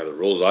failing of the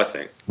rules, I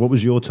think. What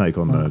was your take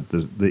on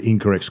the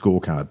incorrect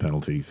scorecard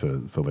penalty for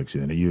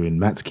Lexi? Then are you in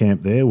Matt's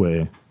camp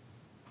there?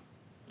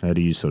 How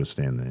do you sort of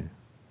stand there?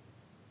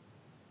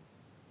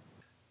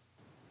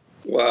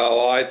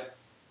 Well, I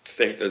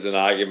think there's an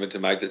argument to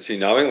make that she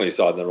knowingly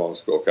signed the wrong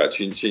scorecard.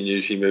 She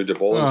knew she moved a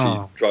ball and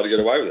she tried to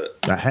get away with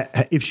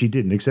it. If she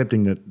didn't,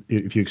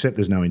 if you accept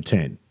there's no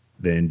intent,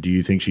 then do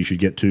you think she should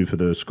get 2 for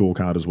the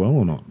scorecard as well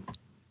or not?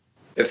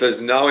 If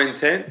there's no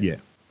intent? Yeah.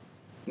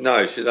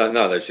 No,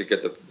 they should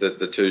get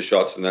the 2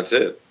 shots and that's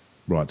it.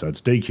 Right, so it's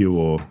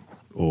DQ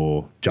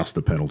or just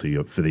the penalty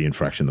for the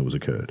infraction that was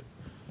incurred.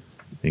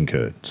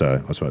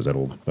 So I suppose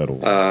that'll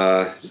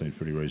seem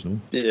pretty reasonable.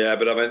 Yeah,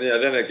 but I mean,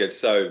 then it gets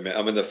so.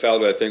 I mean, the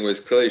Faldo thing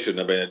was clearly shouldn't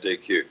have been a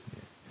DQ.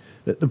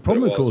 The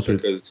problem, of course,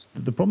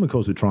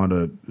 with trying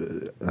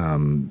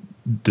to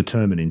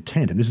determine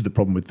intent, and this is the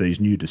problem with these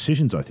new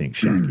decisions, I think,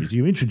 Shaq, is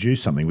you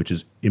introduce something which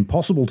is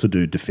impossible to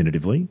do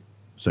definitively.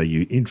 So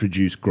you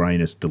introduce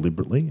grayness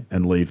deliberately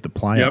and leave the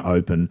player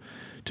open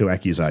to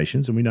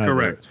accusations. And we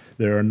know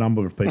there are a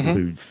number of people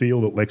who feel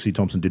that Lexi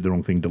Thompson did the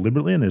wrong thing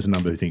deliberately, and there's a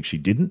number who think she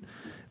didn't.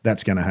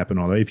 That's going to happen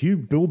either. If you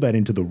build that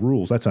into the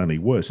rules, that's only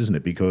worse, isn't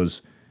it?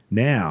 Because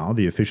now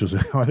the officials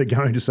are either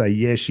going to say,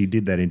 yes, she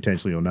did that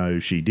intentionally, or no,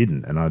 she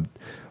didn't. And I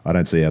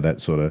don't see how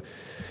that sort of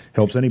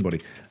helps anybody.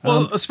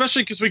 Well,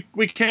 especially because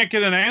we can't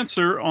get an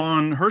answer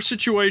on her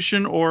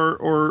situation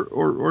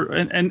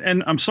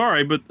and I'm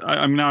sorry, but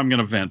I'm going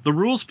to vent. The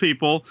rules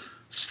people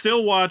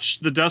still watch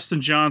the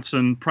Dustin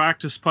Johnson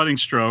practice putting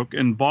stroke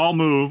and ball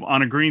move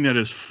on a green that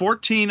is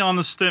 14 on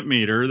the stimp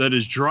meter, that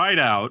is dried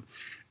out,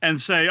 and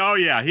say, oh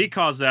yeah, he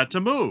caused that to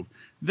move.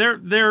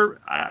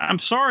 I'm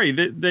sorry,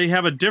 they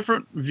have a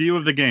different view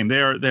of the game. They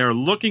are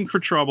looking for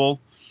trouble.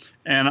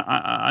 And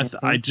I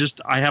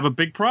have a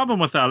big problem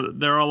with that.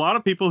 There are a lot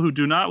of people who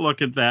do not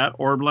look at that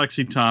or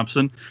Lexi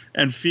Thompson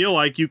and feel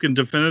like you can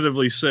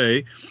definitively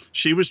say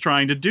she was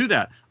trying to do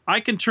that. I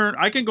can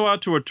go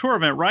out to a tour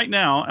event right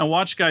now and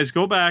watch guys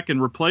go back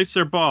and replace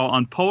their ball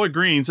on POA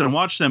greens and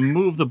watch them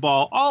move the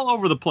ball all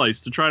over the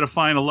place to try to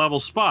find a level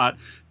spot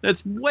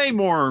that's way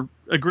more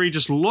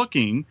egregious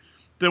looking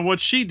than what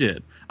she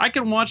did. I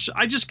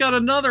just got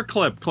another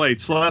clip,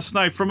 Clates, last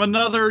night from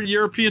another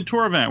European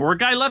Tour event where a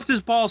guy left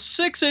his ball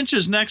 6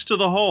 inches next to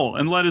the hole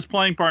and let his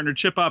playing partner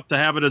chip up to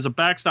have it as a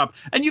backstop.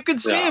 And you can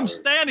see him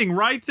standing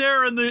right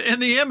there in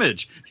the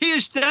image.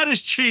 That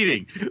is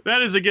cheating.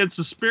 That is against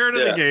the spirit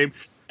of the game.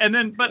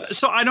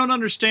 So I don't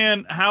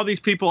understand how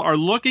these people are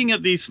looking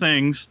at these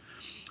things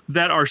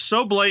that are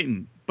so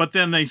blatant, but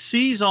then they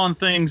seize on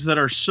things that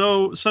are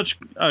such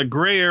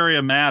gray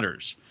area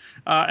matters.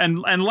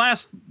 And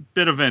last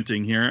bit of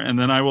venting here, and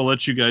then I will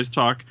let you guys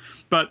talk.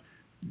 But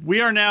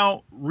we are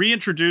now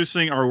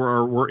reintroducing,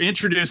 or we're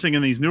introducing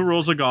in these new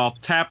rules of golf,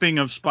 tapping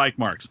of spike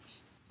marks.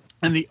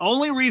 And the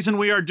only reason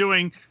we are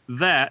doing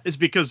that is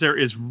because there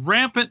is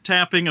rampant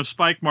tapping of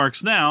spike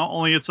marks now,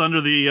 only it's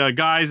under the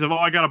guise of,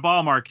 I got a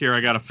ball mark here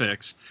I got to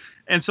fix.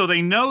 And so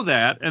they know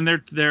that, and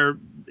they're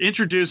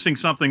introducing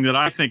something that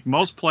I think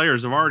most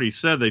players have already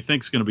said they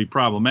think is going to be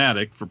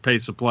problematic for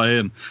pace of play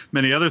and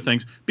many other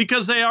things,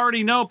 because they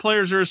already know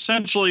players are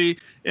essentially,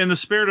 in the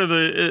spirit of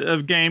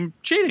the game,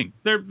 cheating.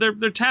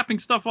 They're tapping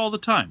stuff all the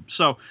time.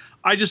 So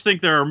I just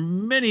think there are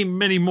many,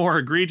 many more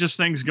egregious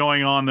things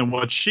going on than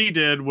what she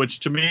did, which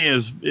to me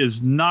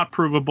is not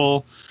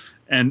provable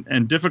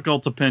and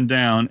difficult to pin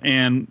down.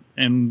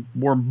 And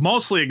we're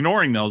mostly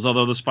ignoring those,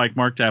 although the spike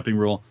mark tapping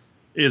rule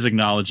is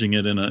acknowledging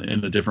it in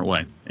a different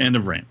way. End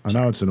of rant. I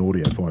know it's an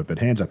audio format, but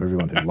hands up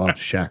everyone who loves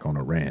Shaq on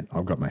a rant.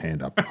 I've got my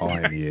hand up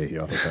high in the air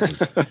here. I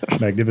thought that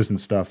was magnificent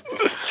stuff.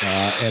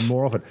 And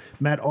more of it.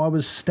 Matt, I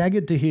was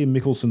staggered to hear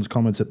Mickelson's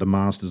comments at the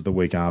Masters the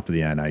week after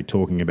the A&A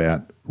talking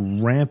about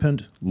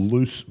rampant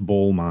loose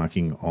ball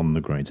marking on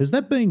the greens. Has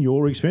that been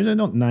your experience? I'm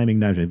not naming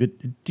names, but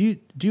do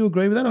you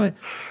agree with that? I mean,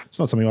 it's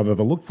not something I've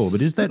ever looked for,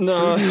 but is that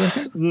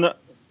true? No,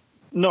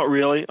 not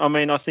really. I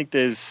mean, I think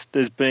there's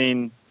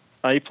been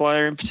a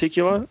player in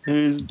particular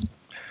who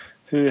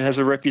has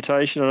a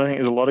reputation. I think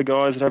there's a lot of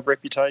guys that have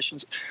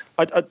reputations.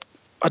 I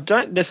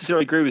don't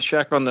necessarily agree with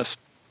Shaq on the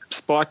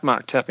spike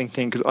mark tapping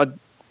thing because I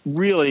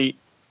really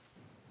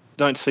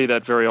don't see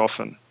that very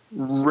often.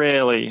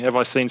 Rarely have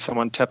I seen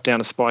someone tap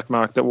down a spike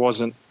mark that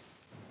wasn't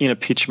in a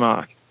pitch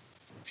mark.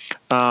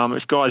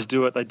 If guys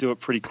do it, they do it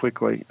pretty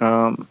quickly.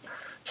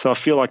 So I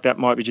feel like that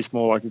might be just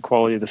more like a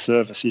quality of the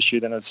service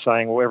issue than it's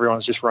saying, well,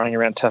 everyone's just running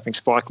around tapping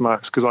spike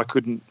marks because I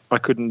couldn't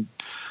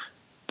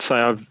say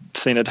I've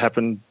seen it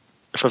happen.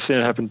 If I've seen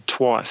it happen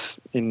twice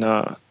in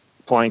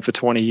playing for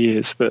 20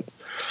 years, but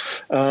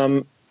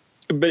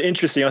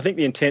interesting. I think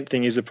the intent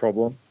thing is a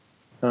problem.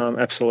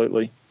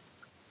 Absolutely.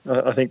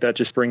 I think that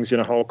just brings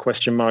in a whole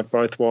question mark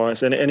both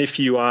ways. And if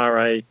you are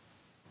a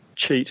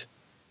cheat,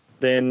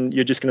 then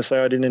you're just going to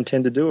say I didn't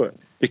intend to do it.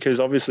 Because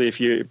obviously if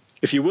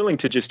you're willing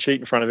to just cheat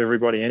in front of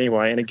everybody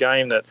anyway in a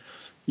game that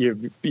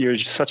you're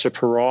such a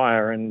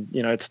pariah and,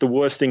 you know, it's the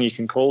worst thing you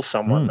can call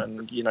someone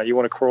and, you know, you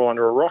want to crawl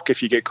under a rock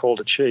if you get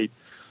called a cheat.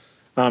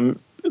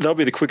 That'll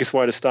be the quickest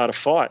way to start a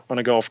fight on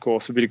a golf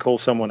course would be to call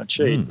someone a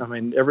cheat. I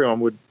mean,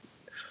 everyone would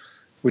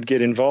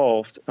get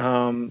involved.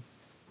 I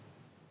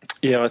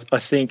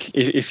think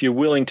if you're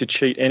willing to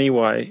cheat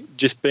anyway,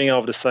 just being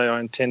able to say I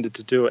intended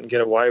to do it and get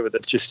away with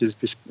it just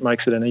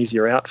makes it an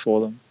easier out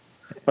for them.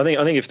 I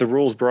think if the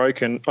rule's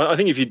broken, I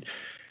think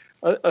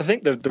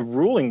the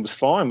ruling was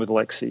fine with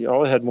Lexi.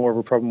 I had more of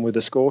a problem with the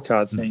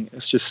scorecard thing.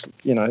 It's just,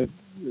 you know,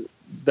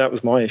 that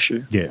was my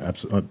issue. Yeah,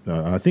 absolutely.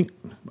 I think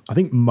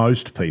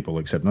most people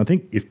accept, and I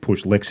think if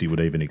pushed, Lexi would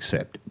even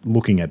accept,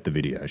 looking at the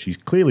video. She's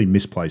clearly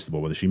misplaced the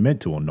ball, whether she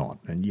meant to or not,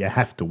 and you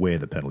have to wear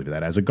the penalty for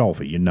that. As a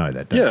golfer, you know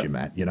that, don't you,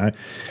 Matt? You know,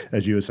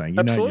 as you were saying,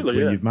 you know when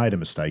you've made a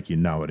mistake, you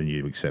know it and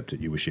you accept it.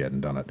 You wish you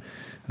hadn't done it.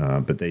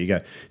 But there you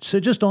go. So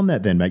just on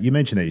that then, Matt, you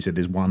mentioned that you said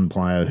there's one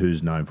player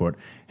who's known for it.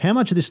 How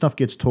much of this stuff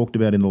gets talked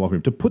about in the locker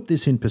room? To put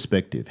this in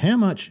perspective, how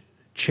much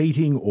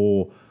cheating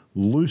or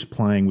loose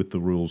playing with the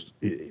rules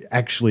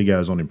actually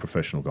goes on in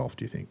professional golf,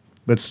 do you think?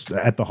 That's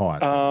at the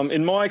highest.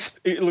 In my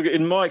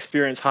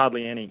experience,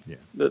 hardly any.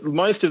 Yeah.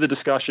 Most of the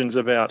discussions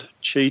about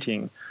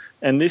cheating,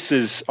 and this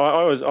is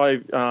I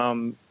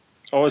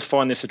always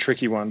find this a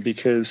tricky one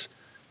because,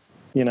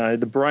 you know,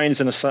 the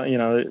brain's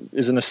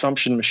is an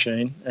assumption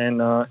machine, and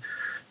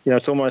you know,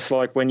 it's almost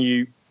like when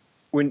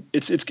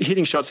it's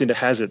hitting shots into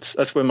hazards.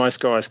 That's where most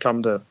guys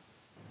come to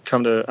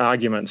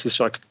arguments. It's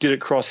like, did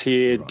it cross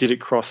here? Right. Did it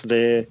cross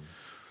there?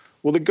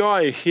 Well, the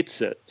guy who hits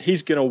it,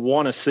 he's going to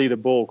want to see the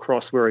ball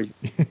cross where he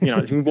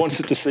wants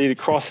it to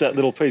cross that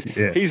little piece.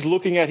 Yeah. He's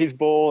looking at his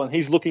ball and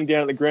he's looking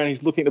down at the ground.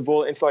 He's looking at the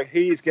ball. It's like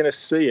he's going to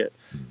see it.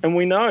 And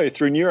we know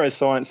through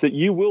neuroscience that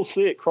you will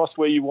see it cross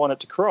where you want it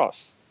to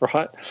cross,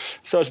 right?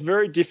 So it's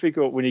very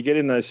difficult when you get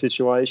in those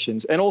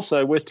situations. And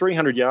also, we're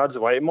 300 yards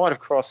away. It might have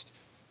crossed,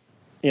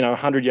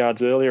 100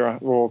 yards earlier,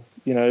 or,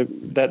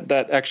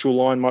 that actual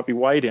line might be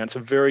way down. It's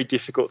a very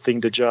difficult thing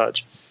to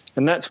judge.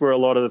 And that's where a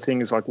lot of the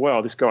things like,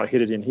 wow, this guy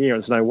hit it in here.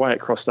 There's no way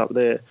it crossed up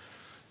there.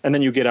 And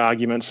then you get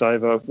arguments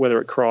over whether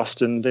it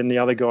crossed and then the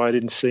other guy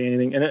didn't see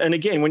anything. And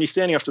again, when you're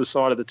standing off to the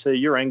side of the tee,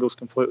 your angle's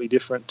completely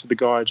different to the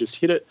guy who just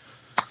hit it.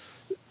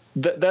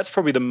 That's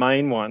probably the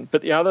main one.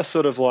 But the other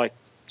sort of like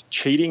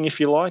cheating,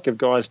 if you like, of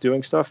guys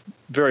doing stuff,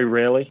 very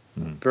rarely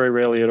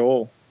at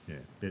all. Yeah.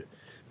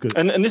 Good.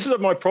 And this is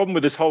my problem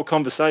with this whole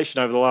conversation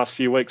over the last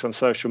few weeks on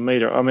social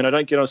media. I mean, I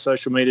don't get on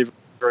social media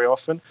very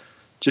often,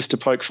 just to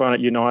poke fun at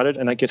United,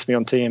 and that gets me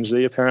on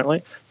TMZ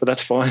apparently, but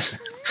that's fine.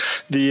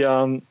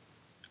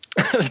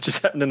 It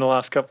just happened in the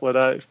last couple of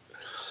days.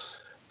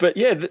 But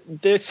yeah,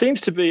 there seems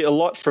to be a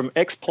lot from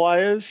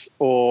ex-players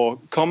or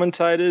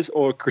commentators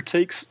or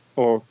critics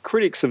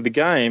of the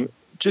game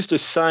just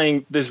as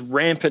saying there's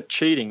rampant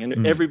cheating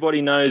and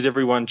everybody knows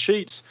everyone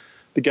cheats.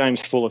 The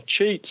game's full of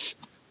cheats.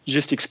 You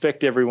just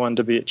expect everyone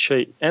to be a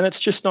cheat. And it's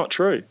just not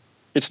true.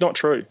 It's not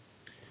true.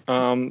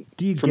 Do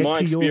you get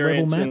to your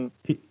level, Matt?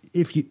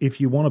 If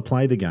you want to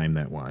play the game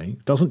that way,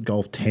 doesn't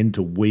golf tend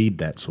to weed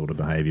that sort of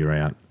behaviour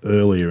out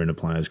earlier in a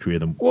player's career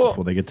than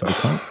before they get to the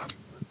top?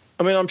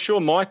 I mean, I'm sure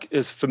Mike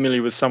is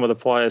familiar with some of the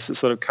players that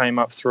sort of came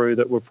up through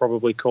that were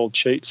probably called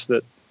cheats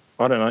that,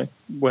 I don't know,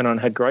 went on and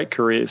had great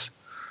careers.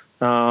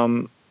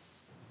 You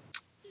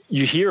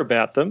hear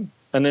about them,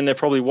 and then they're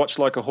probably watched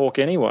like a hawk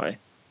anyway.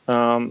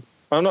 I'm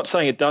not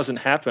saying it doesn't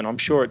happen. I'm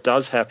sure it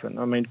does happen.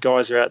 I mean,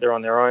 guys are out there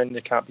on their own.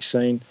 They can't be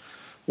seen.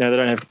 They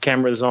don't have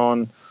cameras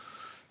on.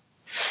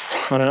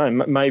 I don't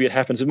know, maybe it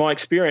happens. In my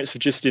experience,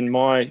 just in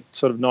my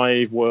sort of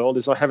naive world,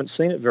 is I haven't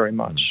seen it very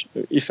much,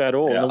 if at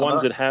all. Yeah, and the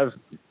ones that have,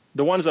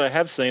 The ones that I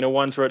have seen are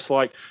ones where it's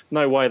like,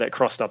 no way that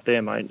crossed up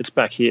there, mate. It's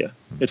back here.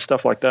 It's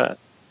stuff like that.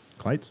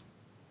 Clates?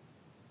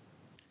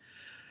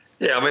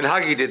 Yeah, I mean,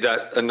 Huggy did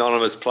that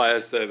anonymous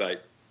player survey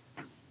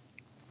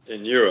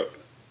in Europe,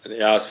 and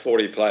he asked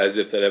 40 players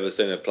if they'd ever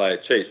seen a player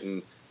cheat,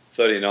 and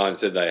 39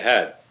 said they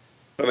had.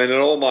 I mean, in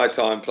all my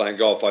time playing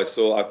golf, I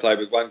played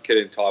with one kid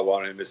in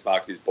Taiwan who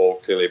mismarked his ball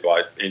clearly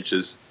by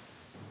inches.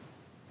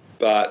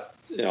 But,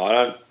 I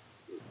don't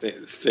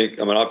think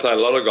I played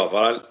a lot of golf.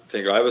 I don't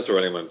think I ever saw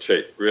anyone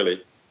cheat,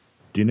 really.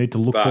 Do you need to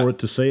look for it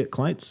to see it,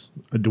 Clates?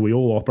 Or do we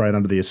all operate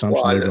under the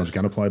assumption that everyone's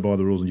going to play by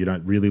the rules and you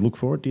don't really look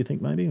for it, do you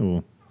think, maybe?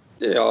 Or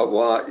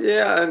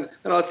and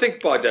I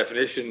think by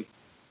definition,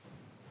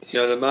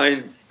 the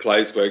main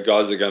place where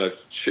guys are going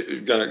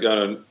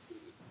to,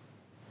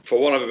 for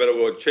want of a better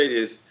word, cheat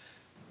is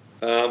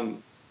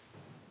when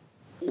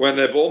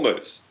their ball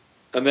moves.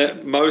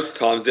 And most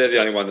times they're the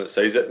only one that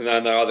sees it, and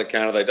they know other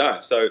counter they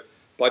don't. So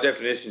by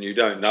definition, you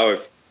don't know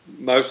if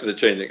most of the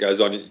cheating that goes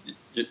on,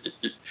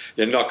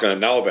 you're not going to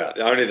know about.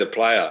 Only the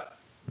player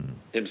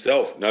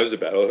himself knows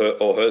about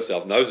it, or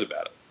herself knows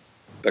about it,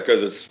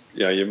 because it's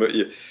you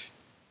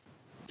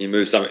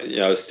move something,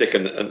 a stick,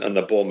 and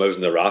the ball moves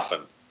in the rough,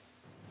 and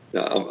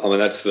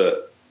that's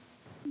the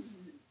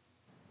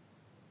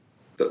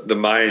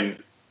main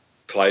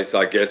place,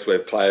 I guess, where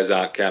players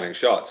aren't counting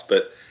shots.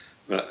 But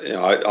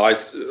I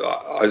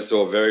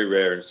saw very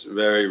rare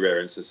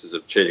instances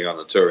of cheating on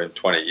the tour in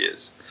 20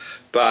 years.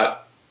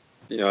 But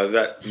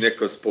that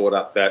Nicholas brought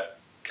up that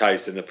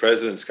case in the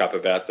President's Cup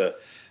about the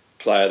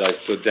player they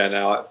stood down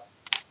out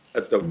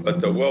at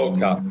the World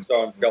Cup.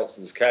 Soren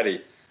Kjelson's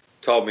caddy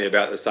told me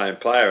about the same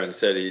player and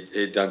said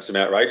he'd done some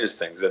outrageous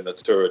things, and the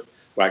tour had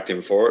whacked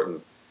him for it.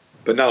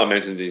 But no one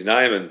mentions his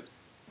name. Is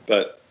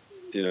that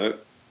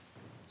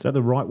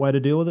the right way to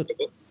deal with it?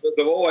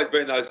 There've always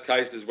been those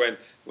cases when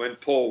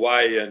Paul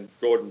Way and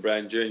Gordon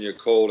Brand Jr.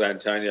 called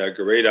Antonio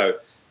Garrido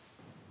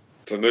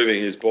for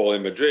moving his ball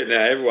in Madrid.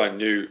 Now, everyone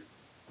knew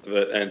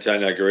that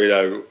Antonio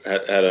Garrido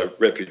had a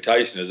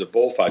reputation as a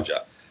ball fudger.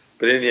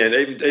 But in the end,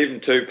 even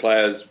two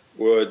players'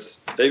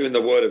 words, even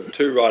the word of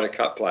two Ryder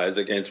Cup players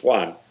against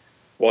one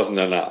wasn't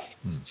enough.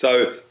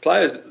 So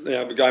players,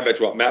 going back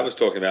to what Matt was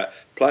talking about,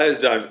 players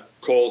don't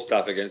call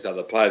stuff against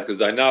other players because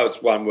they know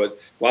it's one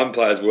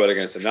player's word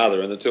against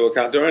another, and the two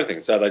can't do anything,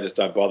 so they just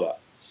don't bother.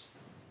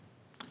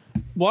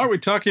 Why are we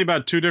talking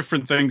about two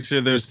different things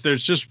here? There's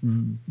just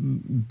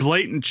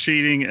blatant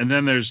cheating, and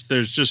then there's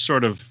just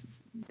sort of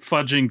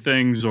fudging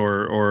things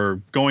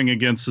or going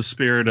against the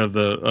spirit of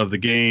the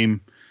game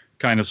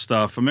kind of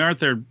stuff. I mean, aren't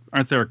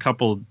there a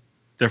couple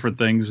different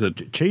things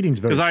that cheating's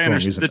very strong,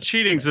 isn't it? The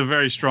cheating's a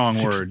very strong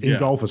word in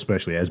golf,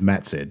 especially, as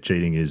Matt said.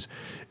 Cheating is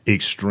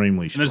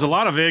extremely strong. And there's a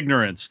lot of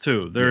ignorance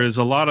too. There is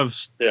a lot of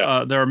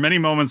there are many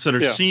moments that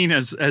are seen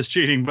as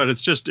cheating, but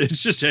it's just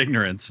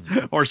ignorance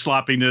or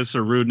sloppiness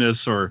or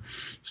rudeness or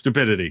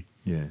stupidity.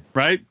 Yeah.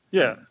 Right?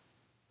 Yeah.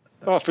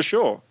 Oh, for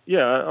sure.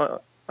 Yeah,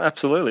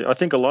 absolutely. I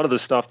think a lot of the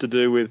stuff to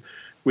do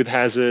with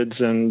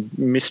hazards and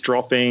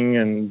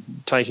misdropping and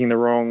taking the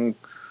wrong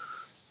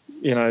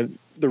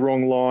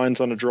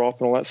lines on a drop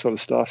and all that sort of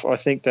stuff. I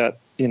think that,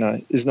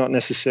 is not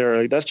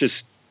necessarily, that's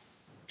just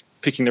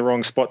picking the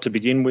wrong spot to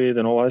begin with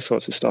and all those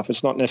sorts of stuff.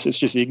 It's not necessarily, it's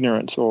just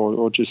ignorance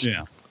or just,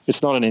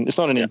 it's not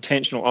an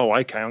intentional,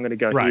 I'm going to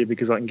go here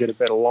because I can get a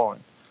better line.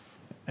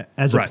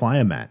 As a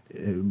player, Matt,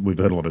 we've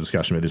heard a lot of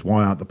discussion about this.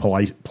 Why aren't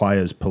the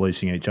players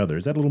policing each other?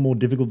 Is that a little more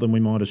difficult than we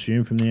might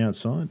assume from the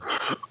outside?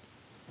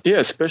 Yeah,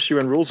 especially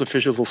when rules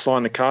officials will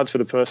sign the cards for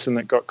the person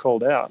that got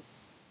called out.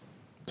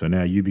 So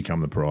now you become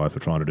the pariah for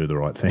trying to do the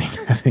right thing,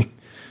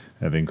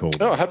 having called.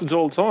 No, it happens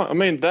all the time. I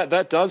mean,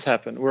 that does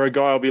happen, where a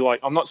guy will be like,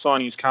 I'm not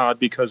signing his card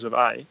because of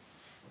A.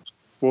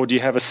 Well, do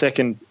you have a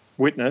second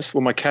witness?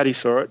 Well, my caddy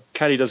saw it.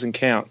 Caddy doesn't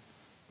count.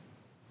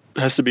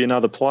 It has to be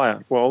another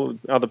player. Well,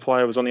 the other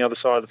player was on the other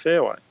side of the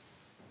fairway.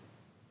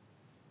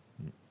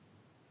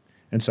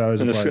 And so,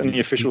 the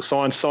official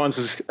signs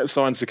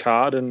the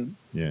card, and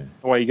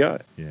away you go.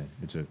 Yeah,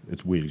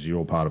 it's weird because you're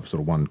all part of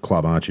sort of one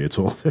club, aren't you?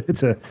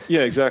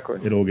 Yeah, exactly.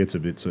 It all gets a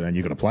bit, and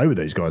you've got to play with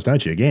these guys,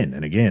 don't you? Again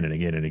and again and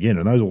again and again,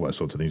 and all those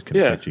sorts of things can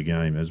affect your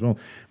game as well.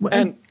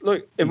 And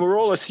look, and we're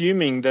all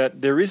assuming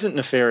that there isn't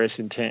nefarious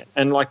intent,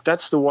 and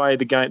that's the way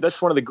the game.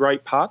 That's one of the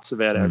great parts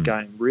about our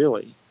game,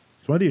 really.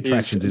 It's one of the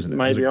attractions, isn't it?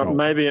 Maybe I'm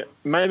naive.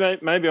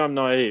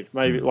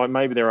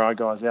 Maybe there are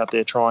guys out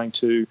there trying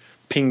to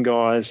ping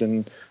guys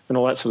and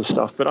all that sort of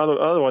stuff. But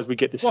otherwise, we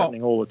get this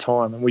happening all the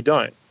time, and we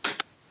don't.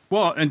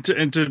 Well, and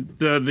to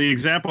the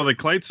example that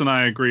Clates and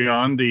I agree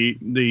on,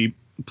 the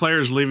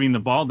players leaving the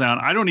ball down,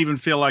 I don't even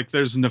feel like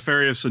there's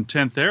nefarious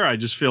intent there. I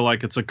just feel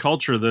like it's a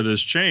culture that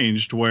has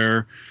changed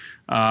where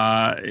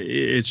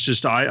it's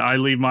just I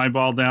leave my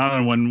ball down,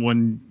 and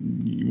when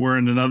we're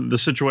in the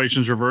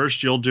situation's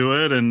reversed, you'll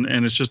do it, and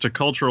it's just a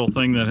cultural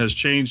thing that has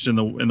changed in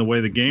the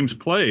way the game's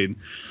played.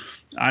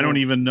 I don't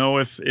even know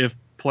if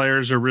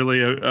players are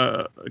really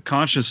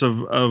conscious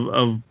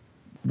of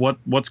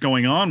what's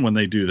going on when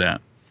they do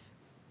that.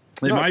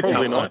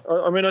 Probably not.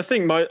 I mean, I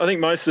think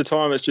most of the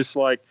time it's just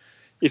like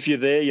if you're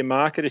there, you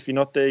mark it. If you're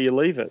not there, you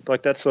leave it.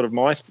 Like that's sort of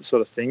my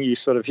sort of thing. You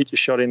sort of hit your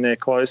shot in there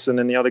close, and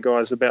then the other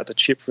guy's about to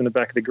chip from the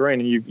back of the green,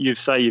 and you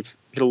say you've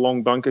hit a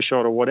long bunker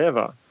shot or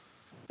whatever,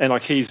 and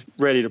like he's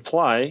ready to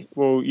play.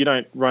 Well, you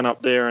don't run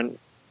up there and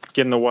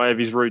get in the way of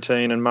his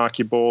routine and mark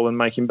your ball and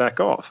make him back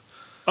off.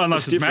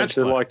 Unless it's match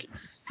play. Like,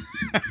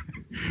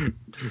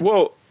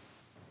 well,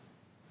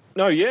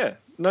 no,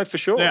 for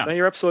sure. Yeah. No,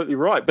 you're absolutely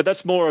right. But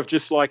that's more of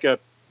just like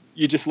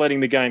you're just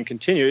letting the game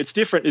continue. It's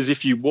different as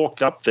if you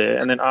walked up there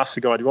and then asked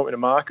the guy, do you want me to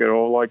mark it?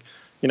 Or like,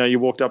 you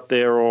walked up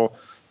there or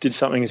did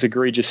something as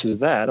egregious as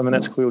that. I mean,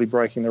 that's clearly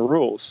breaking the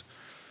rules.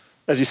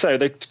 As you say,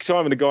 the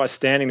time when the guy's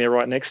standing there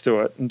right next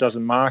to it and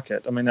doesn't mark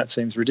it, I mean, that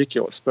seems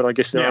ridiculous. But I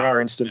guess there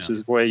are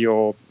instances where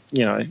you're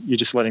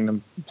just letting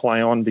them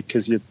play on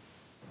because you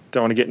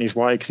don't want to get in his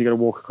way because you got to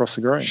walk across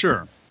the green.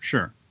 Sure.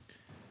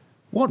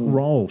 What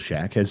role,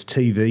 Shaq, has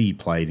TV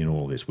played in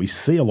all this? We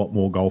see a lot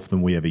more golf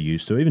than we ever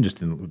used to. Even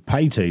just in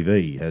pay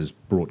TV has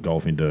brought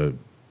golf into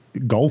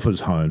golfers'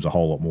 homes a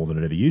whole lot more than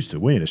it ever used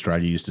to. We in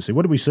Australia used to see,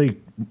 what did we see?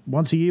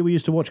 Once a year we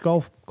used to watch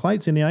golf,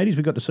 Clates, in the 80s.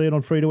 We got to see it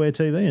on free-to-air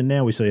TV, and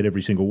now we see it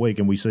every single week,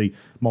 and we see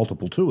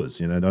multiple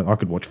tours. I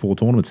could watch 4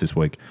 tournaments this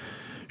week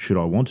should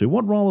I want to.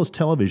 What role has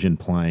television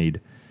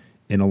played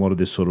in a lot of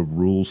this sort of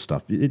rules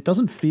stuff? It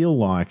doesn't feel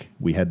like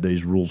we had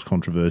these rules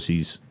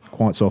controversies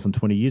quite so often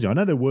 20 years ago. I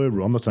know there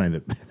were, I'm not saying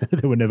that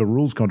there were never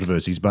rules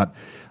controversies, but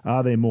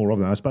are there more of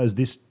them? I suppose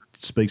this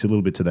speaks a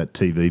little bit to that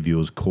TV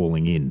viewers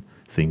calling in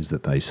things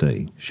that they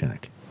see,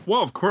 Shaq.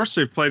 Well, of course,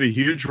 they've played a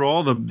huge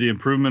role. The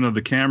improvement of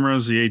the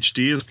cameras, the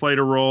HD has played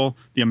a role,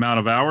 the amount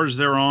of hours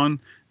they're on,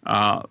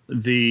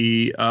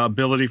 the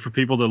ability for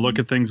people to look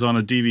at things on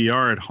a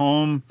DVR at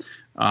home,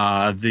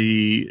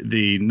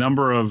 the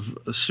number of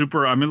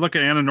look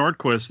at Anna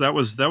Nordquist.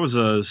 That was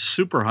a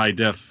super high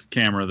def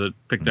camera that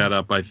picked that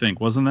up, I think.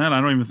 Wasn't that? I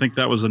don't even think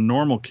that was a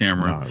normal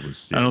camera. No, it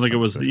was, I don't think it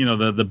was, the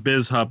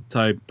BizHub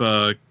type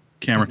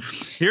camera.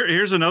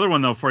 Here's another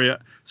one though for you.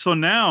 So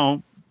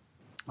now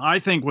I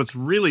think what's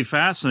really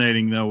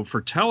fascinating though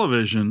for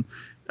television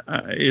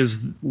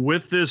is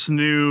with this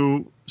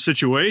new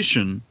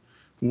situation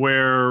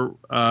where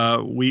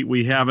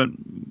we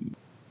haven't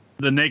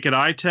the naked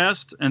eye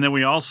test, and then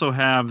we also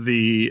have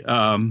the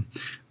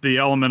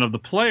element of the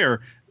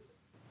player.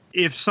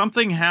 If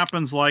something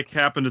happens like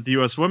happened at the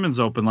U.S. Women's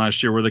Open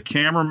last year, where the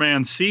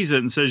cameraman sees it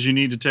and says you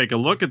need to take a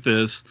look at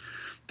this,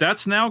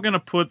 that's now going to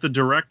put the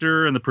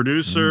director and the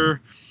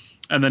producer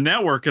and the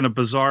network in a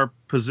bizarre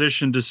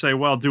position to say,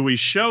 well, do we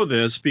show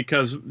this?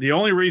 Because the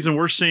only reason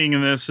we're seeing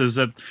this is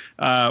that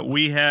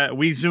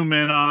we zoom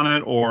in on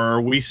it, or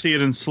we see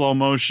it in slow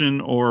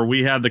motion, or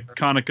we had the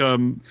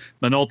Konica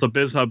Minolta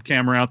BizHub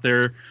camera out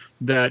there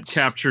that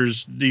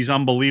captures these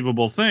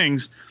unbelievable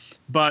things.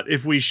 But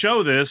if we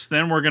show this,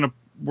 then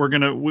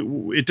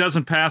it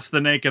doesn't pass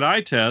the naked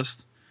eye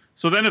test.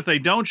 So then if they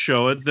don't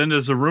show it, then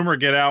does the rumor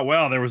get out,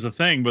 well, there was a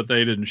thing, but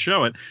they didn't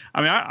show it?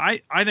 I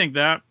mean, I think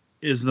that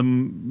is the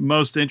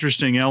most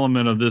interesting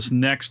element of this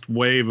next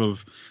wave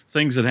of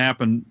things that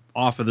happen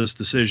off of this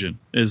decision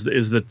is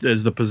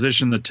the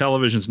position that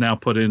television's now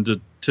put into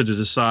to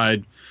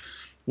decide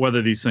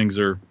whether these things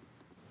are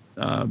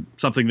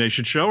something they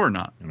should show or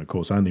not. And of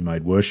course, only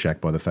made worse,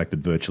 Shaq, by the fact that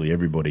virtually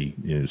everybody,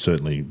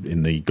 certainly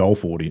in the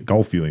golf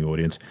viewing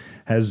audience,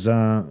 has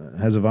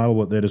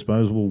available at their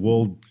disposal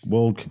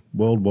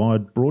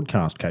worldwide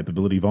broadcast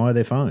capability via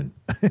their phone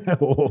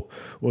or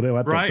their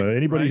laptop. Right, so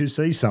anybody who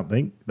sees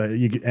something,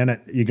 you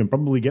can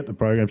probably get the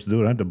programs to do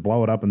it. Don't have to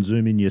blow it up and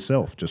zoom in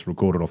yourself. Just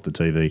record it off the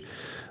TV,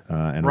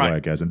 and away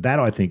it goes. And that,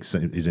 I think,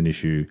 is an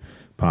issue.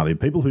 Partly,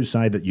 people who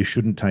say that you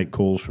shouldn't take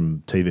calls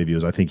from TV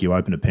viewers, I think you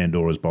open a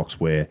Pandora's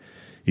box where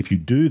if you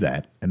do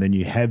that and then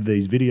you have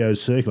these videos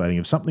circulating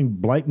of something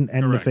blatant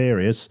and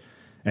nefarious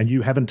and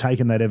you haven't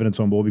taken that evidence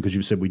on board because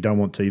you've said we don't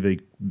want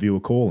TV viewer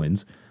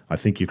call-ins, I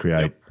think you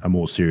create a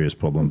more serious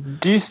problem.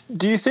 Do you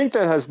think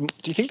that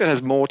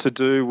has more to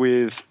do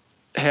with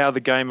how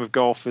the game of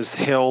golf is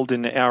held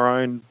in our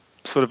own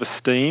sort of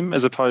esteem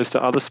as opposed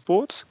to other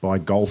sports? By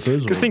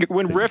golfers? Because think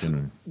when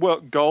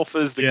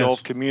golfers, the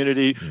golf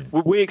community,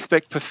 we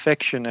expect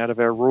perfection out of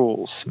our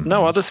rules. Mm-hmm.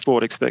 No other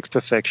sport expects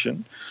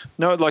perfection.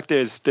 No, like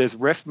there's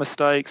ref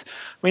mistakes.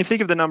 I mean,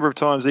 think of the number of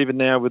times even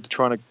now with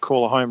trying to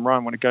call a home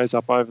run when it goes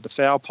up over the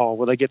foul pole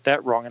where they get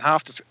that wrong, and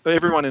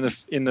everyone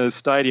in the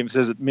stadium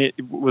says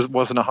it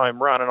wasn't a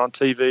home run, and on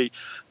TV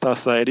they'll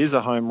say it is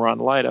a home run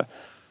later.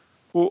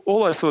 Well,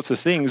 all those sorts of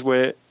things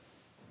where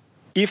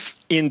if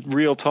in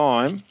real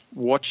time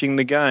watching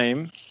the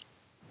game,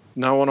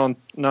 no one on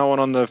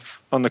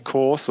the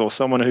course or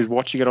someone who's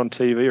watching it on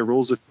TV, a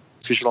rules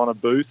official on a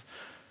booth,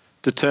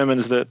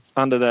 determines that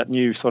under that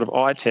new sort of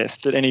eye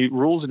test that any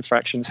rules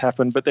infractions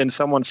happen, but then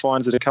someone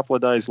finds it a couple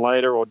of days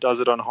later or does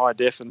it on high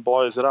def and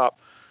blows it up.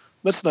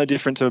 That's no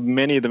different to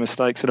many of the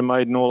mistakes that are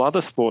made in all other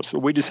sports.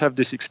 But we just have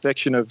this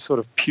expectation of sort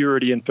of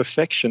purity and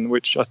perfection,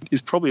 which I think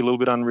is probably a little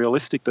bit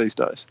unrealistic these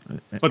days.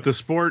 But the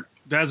sport,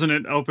 hasn't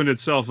it opened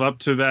itself up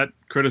to that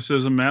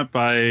criticism, Matt,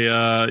 by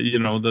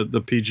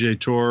the PGA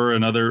Tour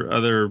and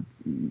other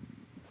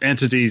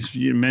entities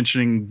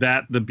mentioning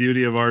that the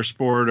beauty of our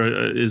sport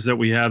is that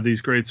we have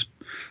these great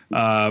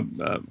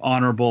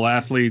honorable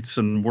athletes,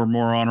 and we're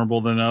more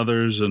honorable than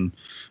others, and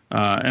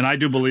I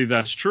do believe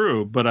that's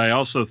true. But I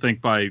also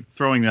think by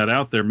throwing that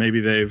out there, maybe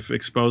they've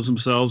exposed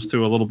themselves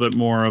to a little bit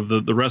more of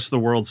the rest of the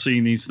world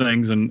seeing these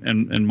things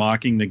and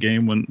mocking the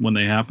game when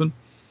they happen.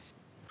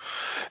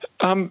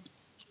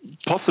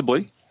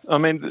 Possibly. I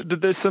mean,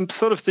 there's some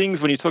sort of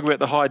things when you talk about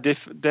the high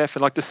def,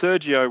 and like the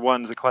Sergio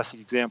one's a classic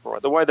example,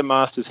 right? The way the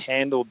Masters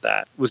handled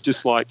that was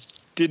just like,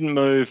 didn't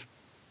move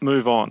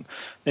on.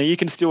 Now, you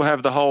can still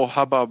have the whole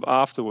hubbub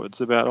afterwards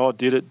about, oh,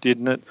 did it,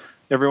 didn't it?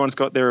 Everyone's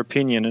got their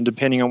opinion, and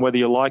depending on whether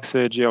you like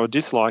Sergio or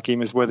dislike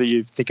him is whether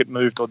you think it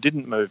moved or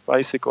didn't move,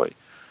 basically.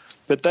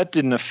 But that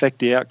didn't affect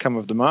the outcome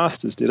of the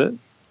Masters, did it?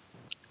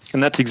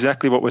 And that's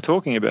exactly what we're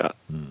talking about.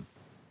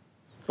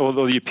 Or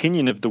the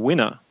opinion of the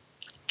winner.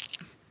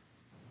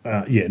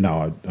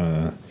 No,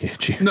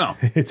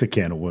 it's a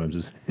can of worms.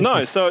 Isn't it?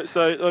 No, so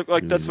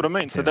that's what I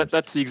mean. So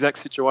that's the exact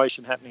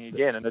situation happening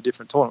again in a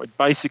different tournament. It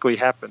basically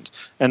happened,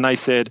 and they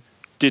said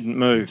didn't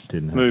move,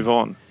 move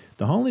on.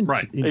 The whole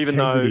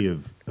integrity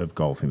of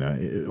golfing,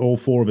 though, all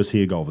four of us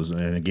here golfers,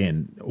 and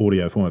again,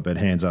 audio format, but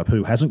hands up,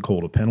 who hasn't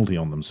called a penalty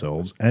on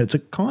themselves, and it's a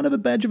kind of a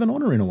badge of an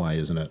honour in a way,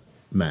 isn't it,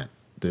 Matt?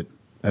 That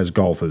as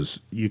golfers,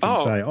 you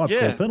can say, I've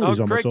called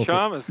penalties on Greg myself.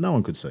 Chalmers, no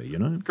one could see, you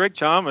know. Greg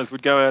Chalmers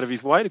would go out of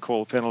his way to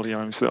call a penalty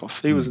on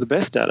himself. He was the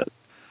best at it.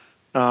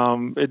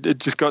 It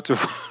just got to a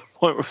point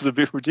where it was a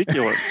bit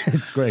ridiculous.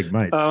 Greg,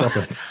 mate, stop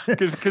it.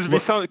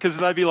 Because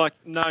they'd be like,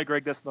 no,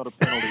 Greg, that's not a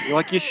penalty. You're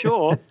like, you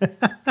sure?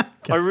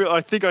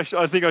 I think I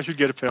should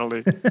get a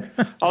penalty.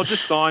 I'll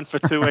just sign for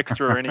 2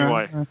 extra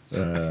anyway.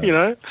 You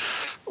know,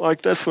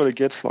 like that's what it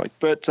gets like.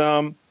 But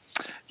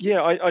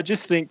I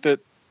just think that,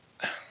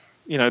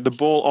 you know, the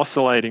ball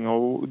oscillating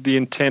or the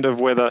intent of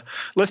whether,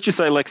 let's just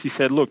say Lexi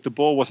said, look, the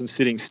ball wasn't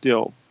sitting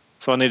still,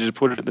 so I needed to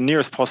put it at the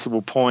nearest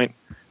possible point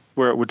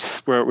where it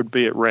would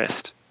be at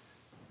rest.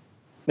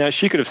 Now,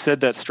 she could have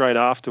said that straight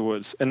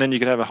afterwards, and then you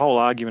could have a whole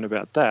argument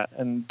about that,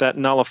 and that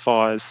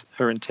nullifies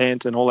her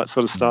intent and all that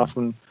sort of stuff.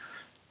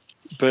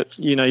 But,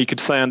 you know, you could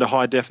say under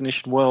high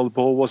definition, well, the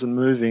ball wasn't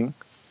moving.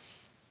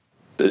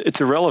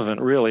 It's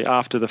irrelevant, really,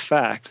 after the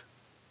fact.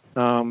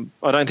 I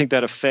don't think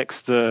that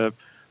affects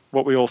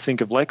what we all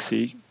think of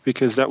Lexi,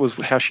 because that was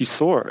how she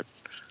saw it.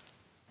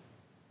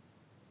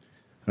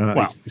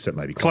 Except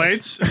maybe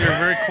Clates, you're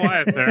very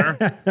quiet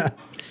there.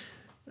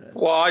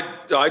 Well,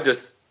 I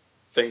just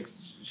think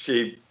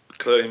she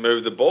clearly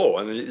moved the ball,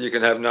 and you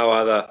can have no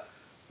other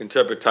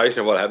interpretation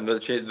of what happened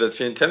that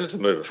she intended to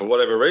move it for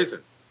whatever reason.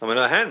 I mean,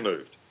 her hand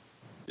moved.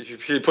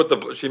 She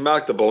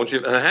marked the ball, and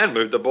her hand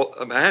moved the ball.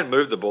 Her hand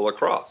moved the ball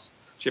across.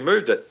 She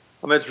moved it.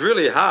 I mean, it's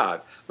really hard.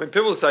 When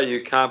people say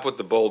you can't put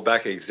the ball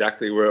back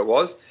exactly where it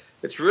was,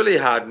 it's really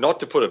hard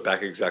not to put it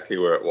back exactly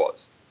where it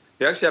was.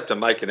 You actually have to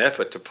make an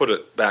effort to put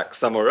it back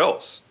somewhere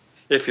else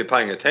if you're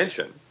paying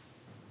attention.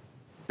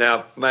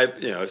 Now, maybe,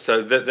 you know,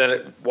 so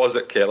then was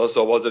it careless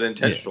or was it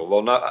intentional? Yeah.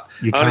 Well, no,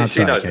 you can't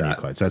say, can you,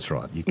 Clates? That's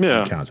right. You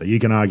can't say. You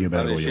can argue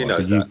about it all you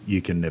like, but you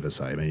can never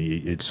say. I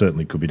mean, it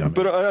certainly could be done.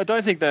 But I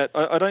don't think that.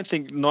 I don't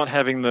think not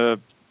having the,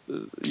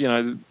 you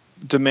know,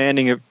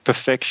 demanding of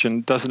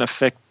perfection doesn't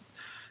affect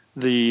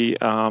the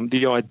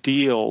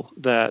ideal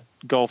that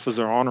golfers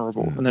are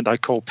honourable and that they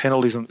call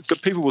penalties on.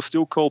 People will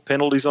still call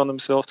penalties on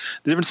themselves.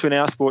 The difference between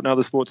our sport and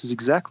other sports is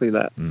exactly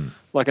that.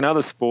 Like in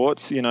other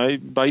sports, you know,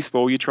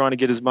 baseball, you're trying to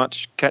get as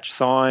much catch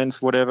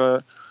signs,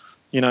 whatever,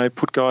 you know,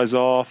 put guys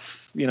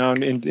off. You know,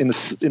 in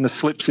the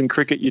slips in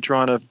cricket, you're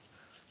trying to,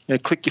 you know,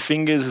 click your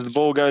fingers as the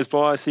ball goes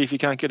by, see if you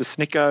can't get a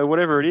snicko,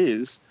 whatever it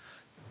is.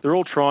 They're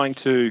all trying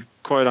to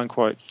quote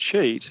unquote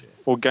cheat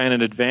or gain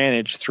an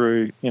advantage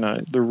through, you know,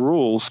 the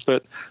rules.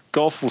 But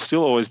golf will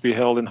still always be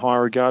held in high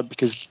regard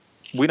because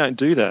we don't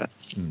do that.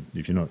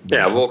 If you're not,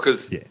 I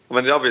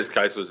mean, the obvious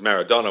case was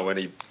Maradona when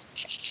he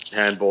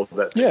handballed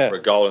that for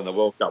a goal in the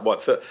World Cup.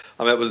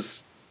 That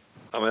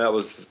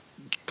was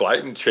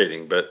blatant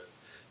cheating. But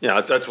you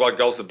know, that's why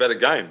golf's a better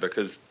game,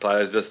 because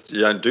players you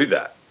don't do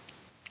that.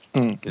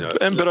 You know,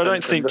 but I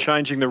don't think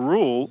changing the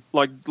rule,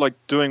 like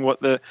doing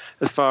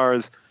as far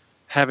as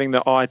having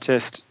the eye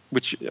test,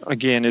 which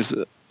again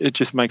it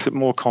just makes it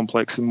more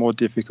complex and more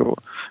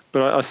difficult.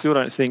 But I still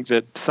don't think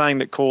that saying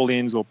that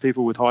call-ins or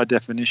people with high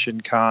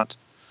definition can't,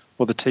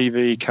 or the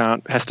TV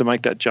can't, has to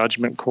make that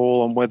judgment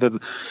call on whether,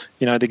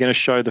 you know, they're going to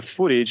show the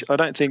footage. I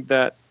don't think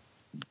that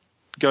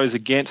goes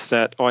against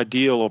that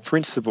ideal or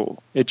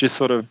principle. It just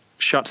sort of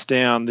shuts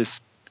down this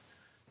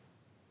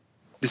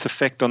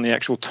effect on the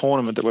actual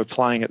tournament that we're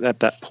playing at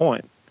that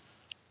point.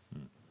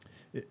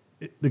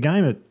 The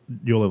game at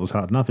your level is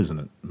hard enough, isn't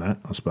it, Matt?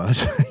 I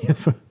suppose,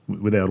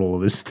 without all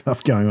of this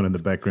stuff going on in the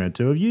background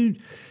too.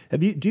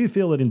 Do you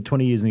feel that in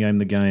 20 years in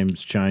the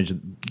game's changed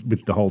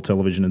with the whole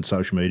television and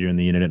social media and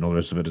the internet and all the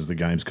rest of it as the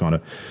game's kind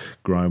of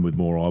grown with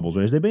more eyeballs?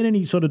 Has there been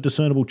any sort of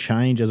discernible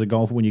change as a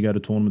golfer when you go to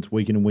tournaments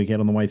week in and week out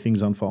on the way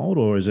things unfold,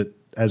 or is it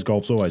as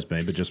golf's always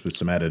been, but just with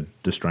some added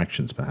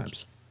distractions,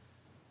 perhaps?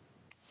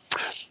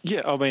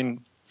 Yeah, I mean,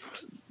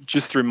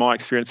 just through my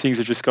experience, things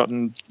have just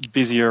gotten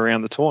busier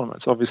around the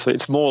tournaments. Obviously,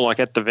 it's more like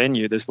at the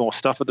venue. There's more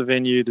stuff at the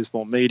venue. There's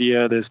more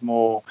media. There's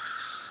more,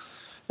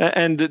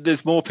 and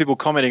there's more people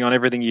commenting on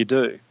everything you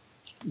do,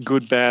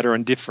 good, bad, or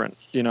indifferent.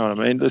 You know what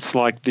I mean? It's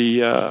like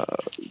the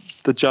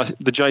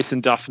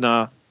Jason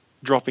Duffner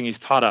dropping his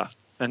putter,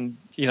 and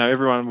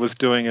everyone was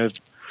doing a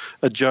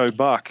Joe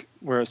Buck,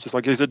 where it's just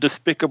like he's a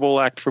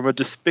despicable act from a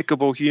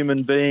despicable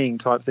human being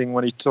type thing.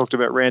 When he talked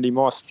about Randy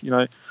Moss,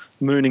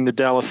 mooning the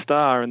Dallas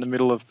Star in the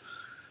middle of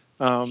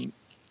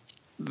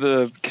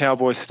the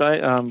Cowboy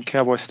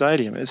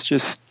Stadium. It's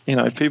just,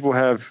 people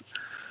have,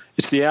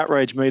 it's the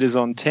outrage meters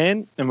on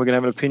 10, and we're going to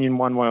have an opinion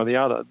one way or the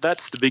other.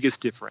 That's the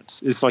biggest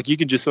difference. It's like you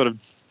can just sort of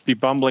be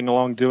bumbling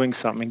along doing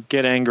something,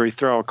 get angry,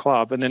 throw a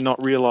club, and then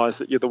not realise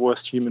that you're the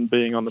worst human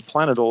being on the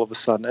planet all of a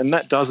sudden. And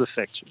that does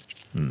affect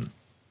you.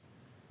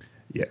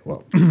 Yeah,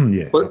 well,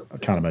 yeah. Well, I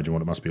can't imagine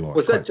what it must be like.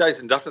 Was that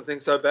Jason Duffner thing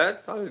so bad?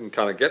 I didn't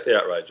kind of get the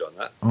outrage on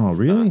that. Oh,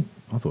 really?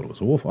 I thought it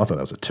was awful. I thought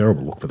that was a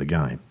terrible look for the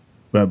game.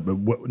 But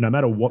no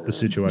matter what the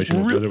situation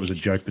was, whether it was a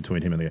joke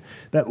between him and the guy,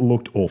 that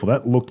looked awful.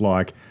 That looked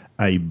like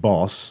a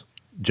boss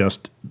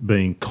just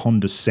being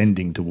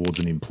condescending towards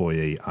an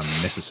employee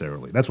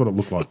unnecessarily. That's what it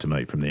looked like to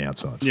me from the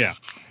outside. Yeah.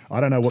 I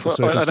don't know what the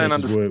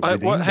circumstances were.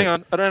 Hang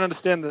on, I don't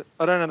understand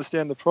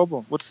the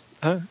problem. What's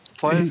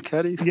players,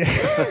 caddies? Yeah.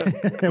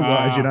 Well,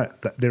 as you know,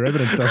 their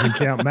evidence doesn't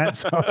count, Matt.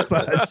 So I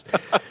suppose.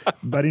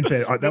 But in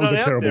fact, that was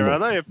a terrible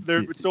look. Are they?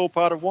 It's all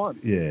part of one.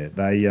 Yeah,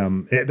 they.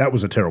 That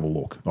was a terrible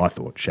look. I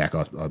thought, Shaq.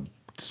 I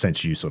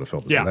sense you sort of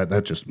felt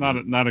that just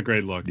not a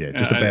great look. Yeah,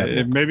 just a bad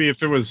look. Maybe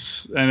if it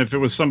was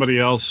somebody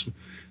else,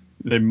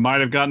 they might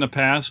have gotten a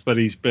pass. But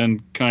he's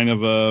been kind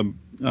of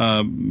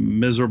a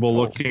miserable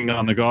looking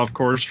on the golf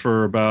course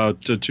for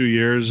about 2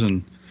 years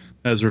and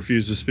has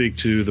refused to speak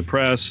to the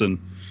press. And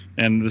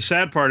the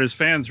sad part is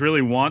fans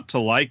really want to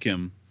like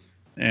him.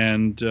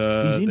 And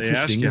he's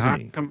interesting, isn't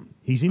he?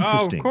 He's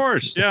interesting. Oh, of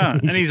course, yeah.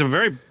 And he's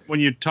when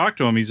you talk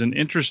to him, he's an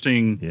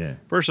interesting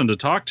person to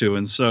talk to.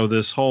 And so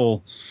this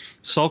whole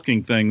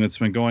sulking thing that's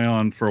been going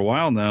on for a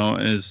while now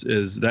is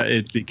that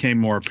it became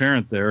more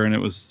apparent there. And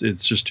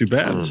it's just too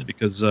bad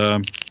because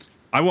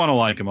I want to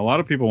like him. A lot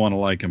of people want to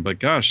like him, but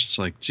gosh, it's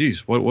like,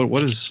 geez, what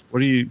are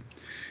you?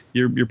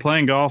 You're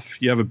playing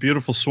golf. You have a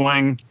beautiful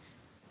swing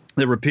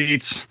that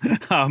repeats.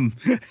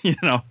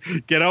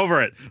 Get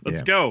over it.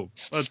 Let's go.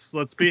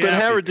 Let's be. But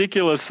happy. how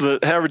ridiculous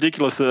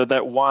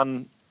that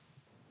one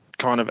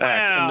kind of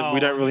act, and we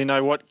don't really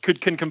know what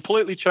can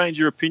completely change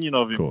your opinion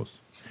of him. Of course.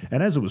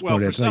 And as it was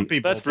pointed out, some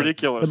people, that's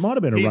ridiculous. It might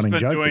have been a running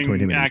joke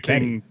between him and his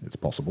caddy. It's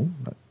possible.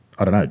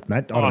 I don't know,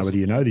 Matt. I don't know whether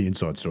you know the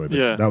inside story,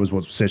 but that was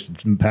what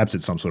perhaps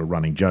it's some sort of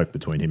running joke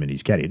between him and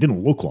his caddy. It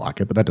didn't look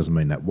like it, but that doesn't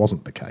mean that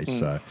wasn't the case.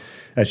 So,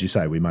 as you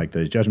say, we make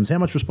these judgments. How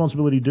much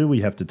responsibility do we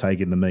have to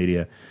take in the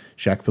media,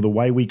 Shaq, for the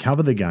way we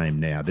cover the game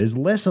now? There's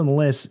less and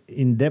less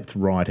in-depth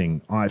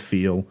writing, I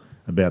feel,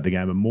 about the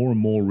game and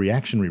more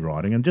reactionary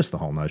writing and just the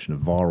whole notion of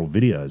viral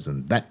videos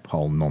and that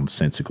whole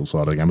nonsensical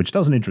side of the game, which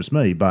doesn't interest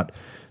me, but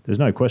there's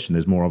no question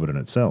there's more of it and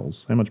it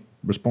sells. How much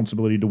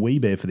responsibility do we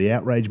bear for the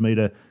outrage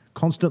meter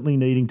constantly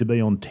needing to be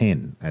on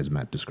 10, as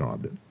Matt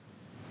described it?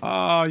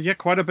 Yeah,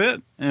 quite a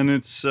bit. And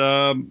it's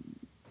that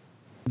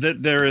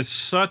there is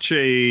such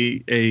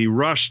a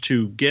rush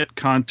to get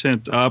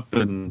content up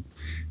and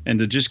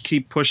to just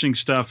keep pushing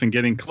stuff and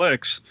getting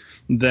clicks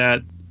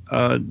that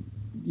the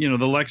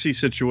Lexi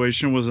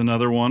situation was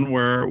another one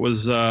where it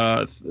was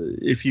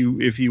if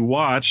you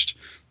watched,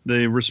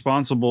 the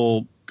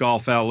responsible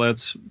golf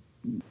outlets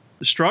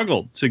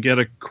struggled to get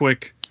a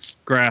quick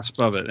grasp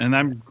of it, and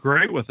I'm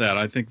great with that.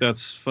 I think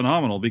that's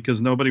phenomenal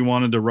because nobody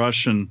wanted to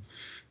rush and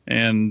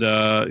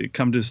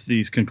come to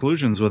these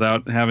conclusions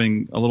without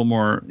having a little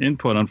more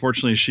input.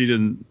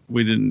 Unfortunately,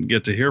 we didn't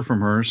get to hear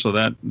from her, so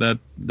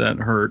that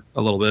hurt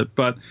a little bit.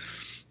 But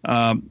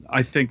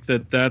I think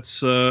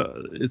that's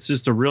it's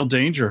just a real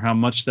danger how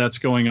much that's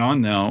going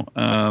on now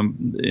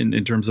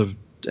in terms of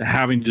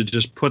having to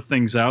just put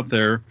things out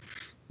there,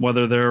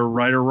 whether they're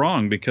right or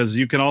wrong, because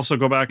you can also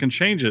go back and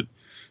change it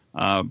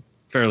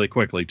fairly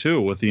quickly too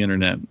with the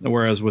internet.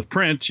 Whereas with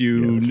print, you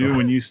knew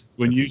when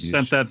you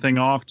sent that thing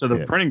off to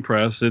the printing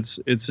press,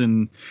 it's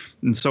in,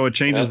 and so it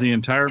changes the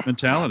entire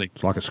mentality.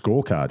 It's like a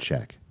scorecard,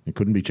 Shaq. It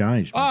couldn't be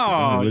changed.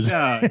 Oh,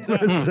 yeah.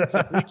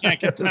 You can't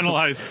get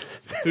penalized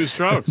 2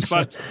 strokes,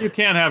 but you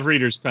can't have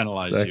readers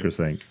penalize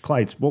you.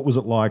 Clates, what was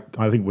it like?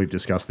 I think we've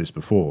discussed this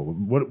before.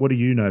 What do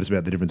you notice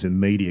about the difference in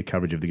media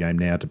coverage of the game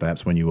now to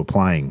perhaps when you were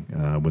playing,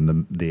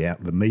 when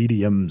the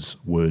mediums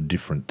were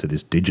different to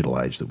this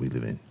digital age that we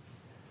live in?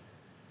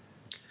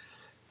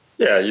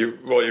 Yeah,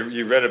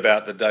 you read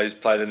about the day's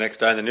play the next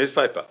day in the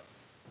newspaper.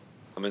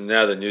 I mean,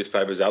 now the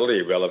newspaper's utterly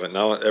irrelevant.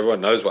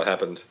 Everyone knows what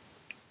happened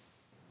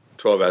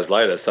 12 hours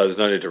later, so there's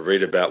no need to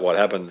read about what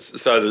happens.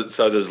 So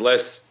there's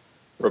less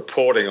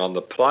reporting on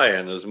the play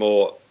and there's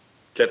more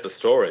get the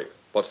story.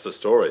 What's the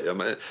story? I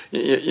mean,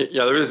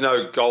 there is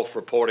no golf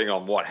reporting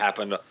on what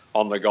happened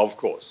on the golf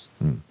course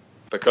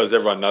because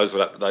everyone knows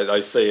what happened.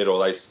 They see it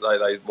or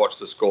they watch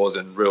the scores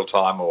in real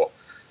time.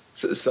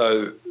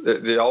 So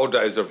the old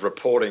days of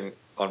reporting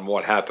on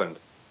what happened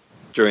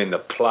during the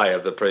play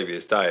of the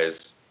previous day.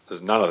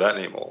 There's none of that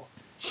anymore.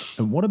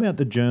 And what about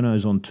the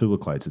journos on tour,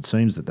 Clates? It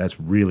seems that that's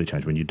really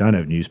changed. When you don't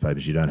have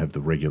newspapers, you don't have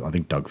the regular... I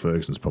think Doug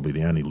Ferguson's probably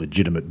the only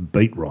legitimate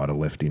beat writer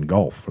left in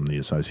golf from the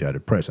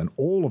Associated Press. And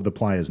all of the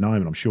players know him,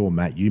 and I'm sure,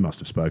 Matt, you must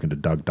have spoken to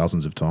Doug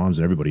dozens of times,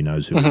 and everybody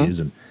knows who he is,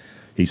 and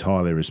he's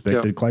highly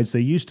respected. Yep. Clates,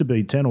 there used to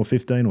be 10 or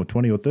 15 or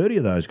 20 or 30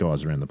 of those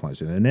guys around the place.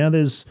 And now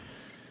there's...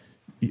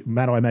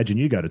 Matt, I imagine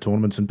you go to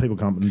tournaments and people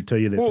come and tell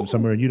you they're from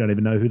somewhere and you don't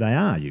even know who they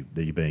are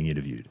that you're being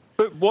interviewed.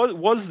 But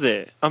was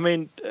there? I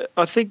mean,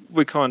 I think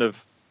we're kind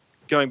of...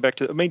 going back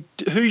to, I mean,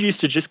 who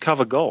used to just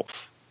cover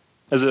golf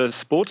as a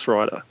sports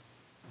writer?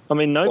 I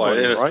mean,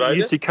 nobody, right? You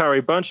used to carry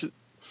a bunch of,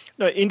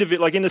 like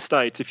in the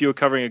States, if you were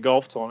covering a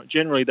golf tournament,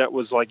 generally that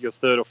was like your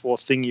third or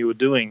fourth thing you were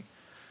doing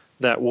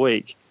that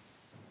week.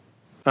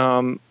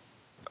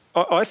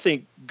 I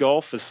think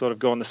golf has sort of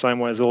gone the same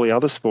way as all the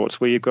other sports,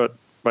 where you've got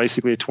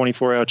basically a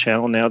 24-hour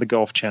channel, now the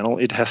Golf Channel.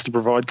 It has to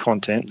provide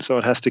content, so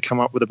it has to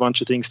come up with a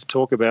bunch of things to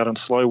talk about on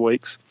slow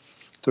weeks.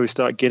 So we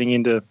start getting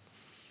into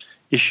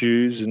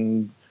issues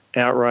and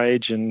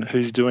outrage and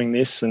who's doing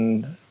this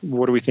and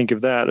what do we think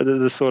of that.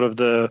 The sort of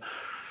the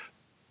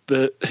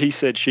he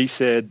said, she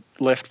said,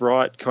 left,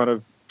 right kind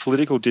of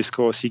political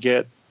discourse you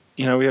get.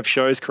 We have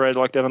shows created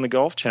like that on the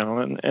Golf Channel,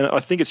 and I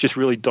think it's just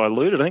really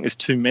diluted. I think there's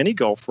too many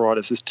golf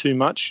writers. There's too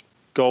much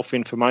golf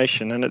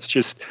information, and it's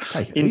just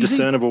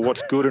indiscernible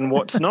what's good and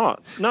what's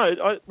not. No,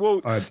 do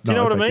you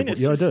know what I mean?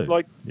 It's just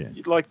like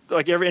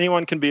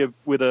anyone can be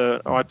with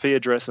an IP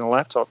address and a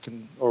laptop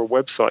or a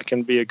website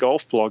can be a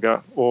golf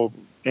blogger or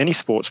any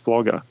sports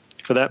blogger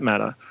for that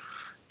matter.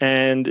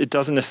 And it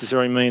doesn't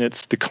necessarily mean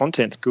it's the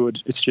content's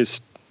good. It's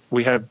just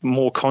we have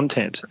more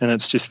content, and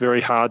it's just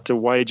very hard to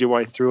wade your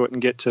way through it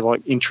and get to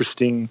like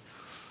interesting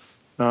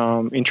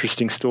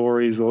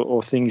stories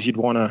or things you'd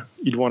want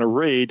to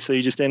read. So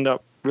you just end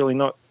up really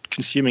not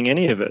consuming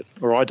any of it,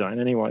 or I don't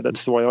anyway.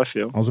 That's the way I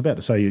feel. I was about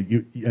to say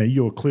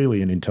you're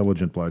clearly an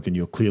intelligent bloke, and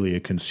you're clearly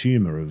a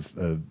consumer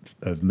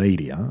of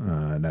media,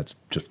 and that's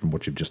just from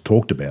what you've just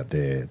talked about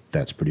there.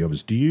 That's pretty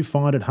obvious. Do you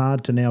find it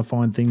hard to now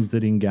find things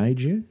that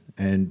engage you?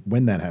 And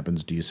when that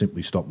happens, do you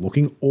simply stop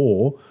looking,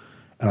 or?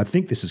 And I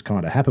think this has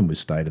kind of happened with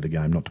State of the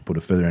Game, not to put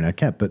a feather in our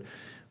cap, but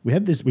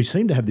we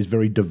seem to have this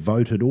very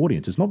devoted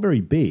audience. It's not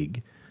very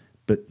big,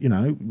 but,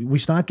 we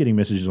start getting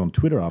messages on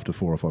Twitter after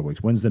 4 or 5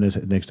 weeks. When's the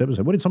next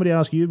episode? What did somebody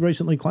ask you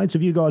recently, Clates?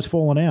 Have you guys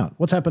fallen out?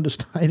 What's happened to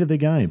State of the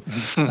Game?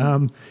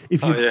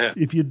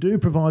 If you do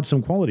provide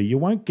some quality, you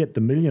won't get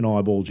the million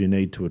eyeballs you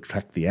need to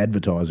attract the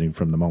advertising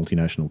from the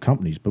multinational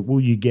companies, but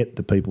will you get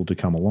the people to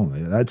come along?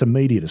 That's a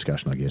media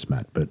discussion, I guess,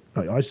 Matt. But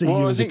I see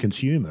you as a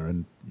consumer,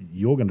 and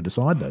you're going to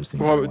decide those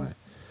things anyway.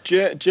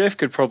 Jeff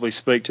could probably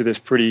speak to this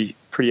pretty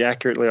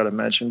accurately, I'd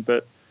imagine.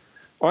 But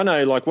I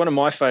know, like, one of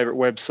my favourite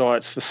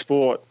websites for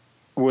sport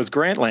was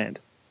Grantland,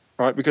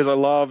 right? Because I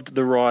loved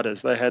the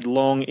writers. They had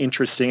long,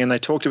 interesting, and they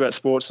talked about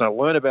sports, and I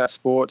learned about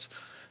sports,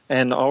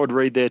 and I would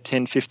read their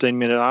 10,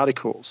 15-minute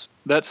articles.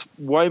 That's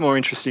way more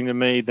interesting to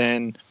me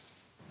than,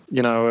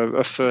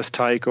 a First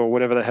Take or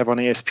whatever they have on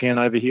ESPN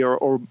over here,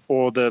 or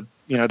the,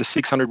 the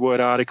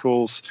 600-word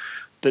articles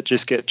that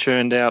just get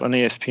churned out on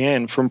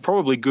ESPN from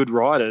probably good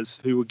writers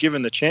who were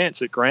given the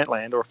chance at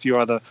Grantland or a few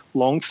other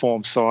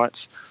long-form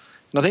sites.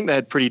 And I think they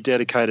had pretty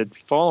dedicated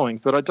following,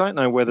 but I don't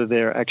know whether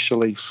they're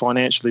actually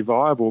financially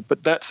viable.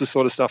 But that's the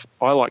sort of stuff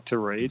I like to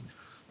read.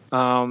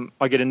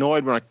 I get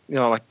annoyed when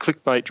like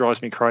clickbait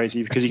drives me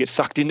crazy because you get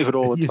sucked into it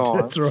all the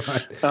time. That's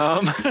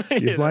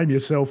right. You blame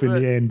yourself in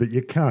the end, but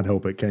you can't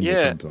help it, can you,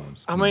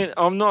 sometimes? I mean,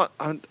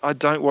 I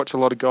don't watch a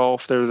lot of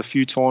golf. There are the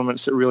few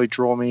tournaments that really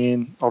draw me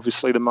in.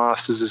 Obviously, the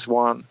Masters is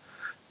one.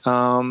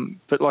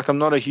 But like, I'm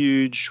not a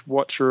huge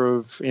watcher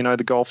of,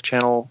 the Golf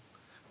Channel.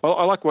 Well,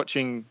 I like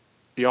watching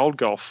the old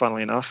golf,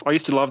 funnily enough. I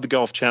used to love the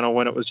Golf Channel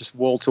when it was just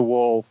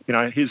wall-to-wall.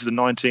 Here's the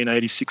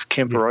 1986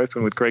 Kemper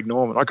Open with Greg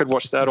Norman. I could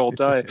watch that all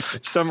day.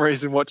 For some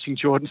reason, watching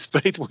Jordan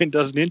Spieth win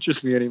doesn't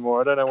interest me anymore.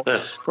 I don't know.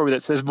 Probably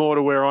that says more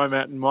to where I'm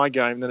at in my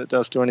game than it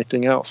does to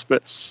anything else.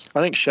 But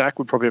I think Shaq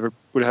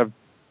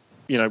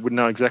would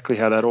know exactly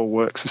how that all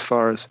works as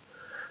far as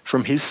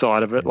from his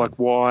side of it, like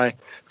why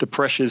the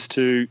pressures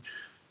to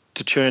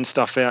churn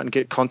stuff out and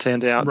get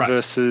content out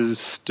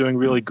versus doing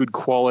really good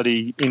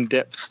quality,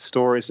 in-depth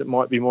stories that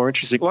might be more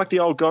interesting. Like the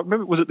old guy,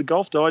 remember, was it the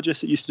Golf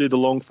Digest that used to do the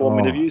long-form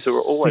interviews that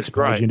were always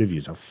great? 6-page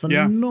interviews are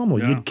phenomenal.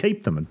 Yeah. You'd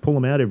keep them and pull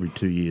them out every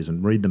 2 years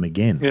and read them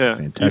again. Yeah.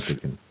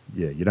 Fantastic.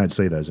 You don't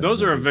see those.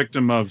 Those are a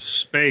victim of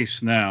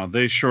space now.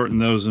 They shorten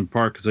those in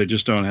part because they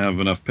just don't have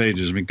enough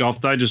pages. I mean,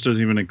 Golf Digest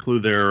doesn't even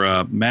include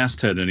their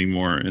masthead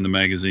anymore in the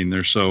magazine.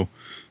 They're so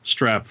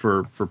strapped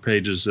for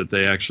pages that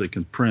they actually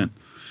can print.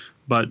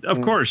 But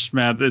of course,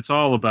 Matt, it's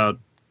all about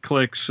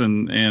clicks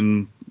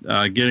and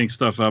getting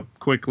stuff up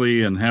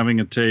quickly and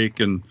having a take,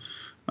 and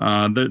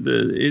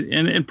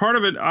and part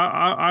of it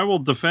I will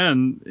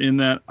defend in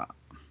that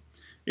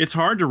it's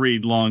hard to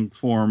read long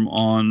form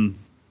on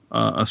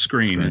a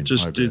screen.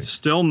 It's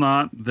still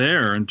not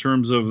there in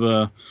terms of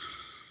the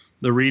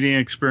reading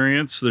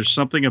experience. There's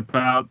something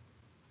about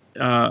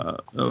the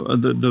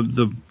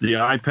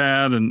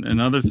iPad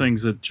and other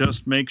things that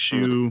just makes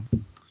you,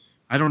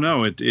 I don't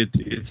know,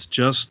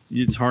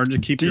 it's hard to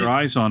keep your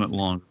eyes on it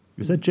long.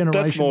 Is that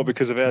generation? That's more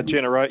because of our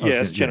generation. Yeah,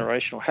 it's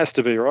generational. Has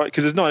to be, right?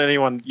 Because there's not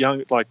anyone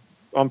young. Like,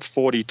 I'm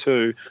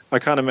 42. I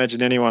can't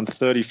imagine anyone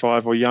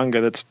 35 or younger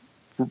that's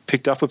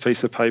picked up a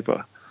piece of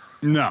paper.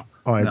 No.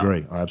 I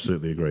agree. I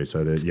absolutely agree. So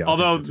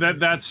although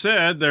that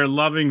said, they're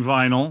loving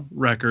vinyl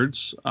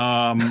records.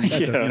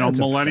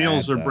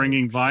 Millennials are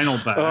bringing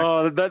vinyl back.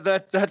 Oh,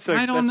 that's a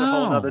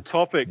whole other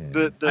topic.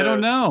 Yeah. I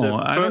don't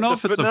know. I don't know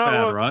if it's a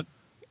fad, Rod.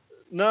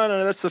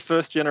 No, that's the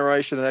first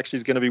generation that actually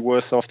is going to be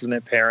worse off than their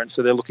parents.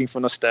 So they're looking for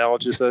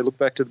nostalgia. So they look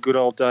back to the good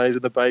old days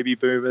of the baby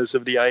boomers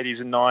of the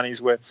 80s and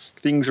 90s where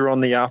things are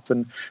on the up,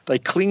 and they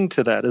cling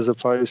to that as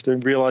opposed to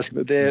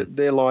realizing that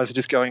their lives are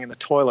just going in the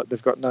toilet.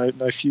 They've got no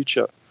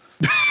future.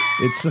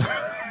 It's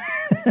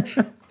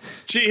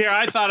Gee, here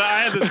I thought I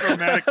had this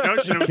romantic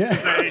notion. It was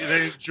because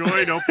they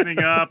enjoyed opening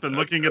up and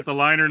looking at the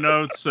liner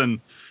notes and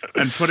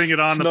putting it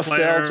on the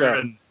nostalgia. player.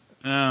 And,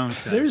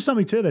 okay. There is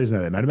something to that, isn't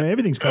there, mate? I mean,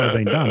 everything's kind of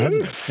been done,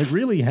 hasn't it? It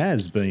really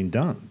has been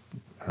done.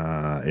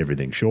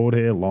 Everything, short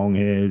hair, long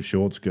hair,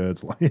 short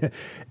skirts,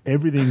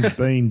 everything's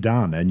been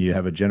done, and you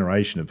have a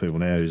generation of people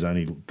now whose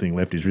only thing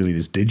left is really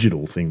this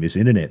digital thing, this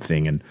internet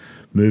thing, and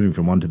moving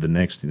from one to the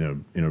next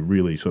in a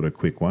really sort of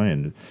quick way.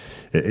 And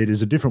it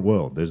is a different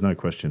world. There's no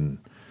question.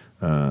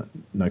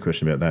 No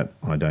question about that,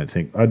 I don't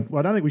think. I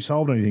don't think we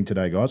solved anything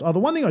today, guys. Oh, the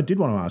one thing I did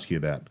want to ask you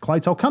about,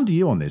 Clates, I'll come to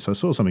you on this. I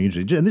saw something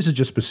interesting, and this is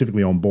just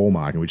specifically on ball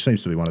marking, which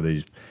seems to be one of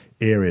these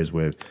areas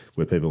where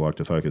people like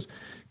to focus.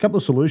 A couple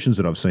of solutions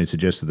that I've seen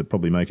suggested that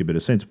probably make a bit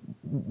of sense.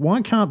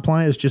 Why can't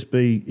players just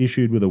be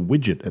issued with a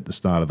widget at the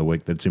start of the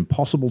week that it's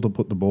impossible to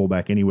put the ball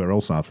back anywhere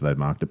else after they've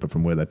marked it, but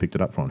from where they picked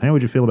it up from? How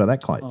would you feel about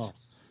that, Clates?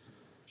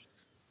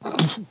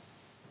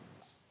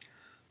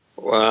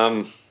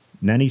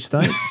 Nanny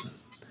state?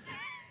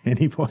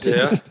 Anybody?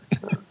 Yeah.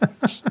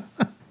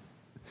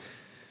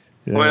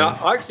 Yeah. I mean,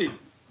 I actually,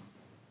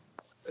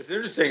 it's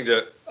interesting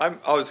that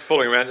I was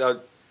fooling around.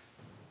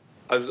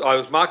 I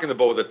was marking the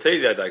ball with a tee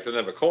the other day because I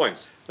didn't have a coin.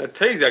 The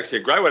tee's actually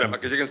a great one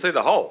because you can see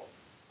the hole.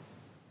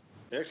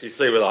 You actually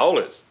see where the hole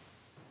is.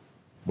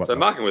 So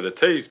marking with a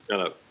tee's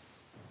kind of...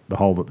 The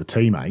hole that the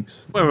tee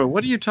makes. Wait,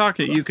 what are you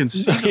talking? You can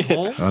see the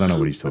hole? I don't know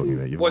what he's talking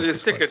about. Well, you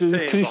stick a tee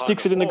because he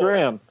sticks it in the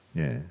ground.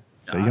 Yeah.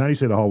 So you can only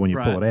see the hole when you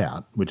pull it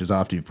out, which is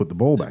after you've put the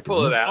ball back.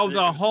 Pull it out. Oh,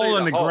 the hole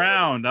in the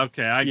ground.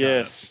 Okay, I got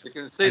it. You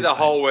can see the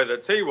hole where the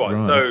tee was.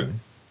 Right, so,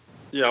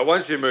 okay.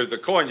 Once you move the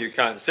coin, you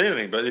can't see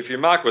anything. But if you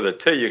mark with a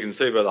tee, you can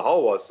see where the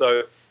hole was.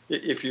 So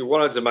if you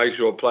wanted to make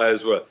sure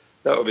players were,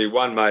 that would be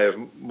one way of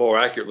more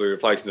accurately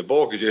replacing the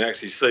ball because you can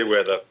actually see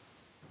where the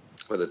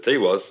tee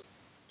was.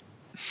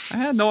 I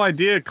had no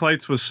idea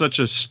Clates was such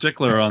a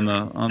stickler on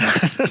the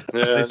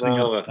placing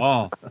of the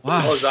ball.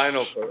 Wow. I was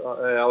anal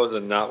I was a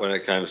nut when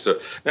it came to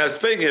it. Now,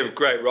 speaking of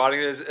great writing,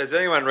 has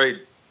anyone read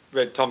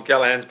Tom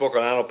Callahan's book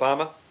on Arnold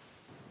Palmer?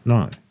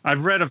 No.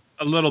 I've read a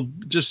little,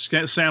 just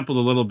sampled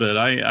a little bit.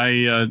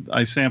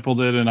 I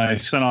sampled it and I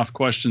sent off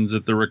questions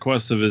at the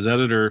request of his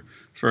editor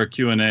for a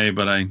Q&A,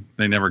 but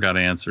they never got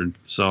answered.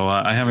 So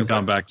I haven't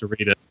gone back to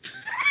read it.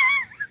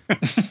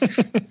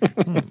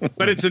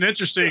 But it's an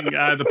interesting.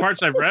 The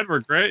parts I've read were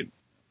great.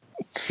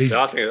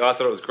 Yeah, I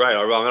thought it was great.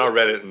 I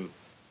read it and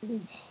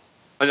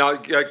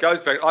it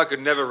goes back. I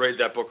could never read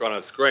that book on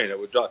a screen. It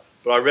would, but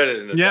I read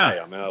it in a day.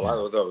 I mean, I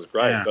thought it was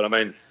great. Yeah. But I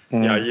mean,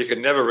 you could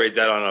never read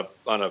that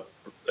on an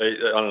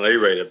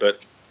e-reader.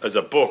 But as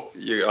a book,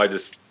 I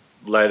just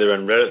lay there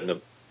and read it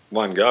in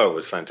one go. It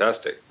was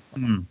fantastic.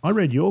 I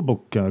read your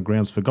book,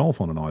 Grounds for Golf,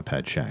 on an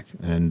iPad, Shaq,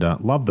 and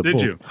loved the book.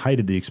 Did you?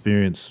 Hated the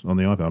experience on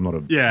the iPad. I'm not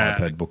an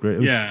iPad book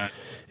reader.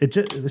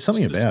 There's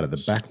something about it. The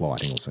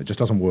backlighting also just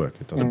doesn't work.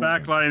 It doesn't. The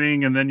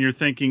backlighting, and then you're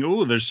thinking,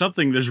 "Oh,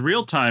 there's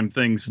real-time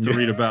things to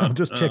read about." I'll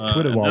just check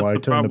Twitter while I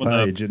turn the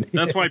page.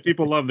 That's why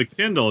people love the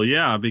Kindle,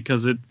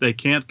 because they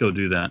can't go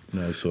do that.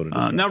 No sort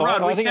of. Now,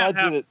 Rod, I think I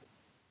did it.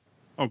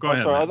 Oh, go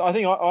ahead. Sorry, I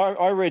think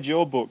I read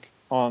your book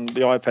on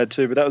the iPad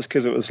too, but that was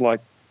because it was like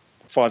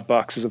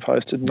 $5 as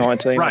opposed to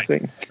 19. Right. I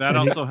think that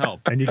also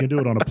helped. And you can do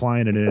it on a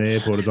plane and in an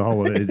airport as a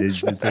whole.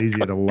 It's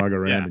easier to lug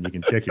around, and you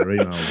can check your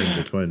emails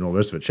in between and all the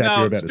rest of it.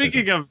 Shaq, now,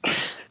 speaking of,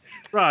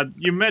 Rod,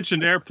 you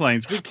mentioned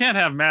airplanes. We can't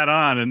have Matt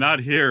on and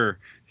not hear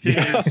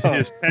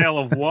his tale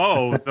of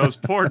woe. Those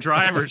poor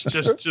drivers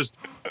just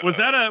was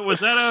that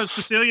a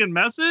Sicilian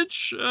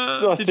message?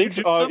 I think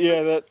so.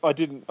 I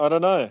didn't. I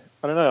don't know.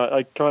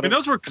 I mean,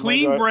 those were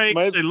clean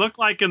breaks. They looked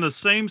like in the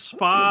same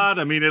spot.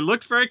 I mean, it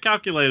looked very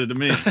calculated to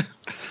me.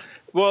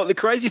 Well, the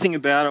crazy thing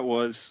about it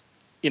was,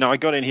 I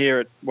got in here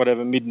at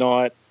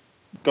midnight,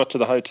 got to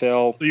the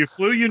hotel. So you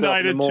flew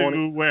United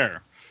to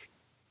where?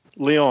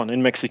 Leon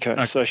in Mexico.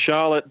 Okay. So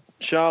Charlotte,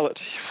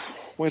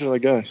 where did I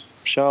go?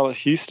 Charlotte,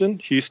 Houston,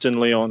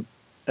 Leon.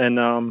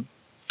 And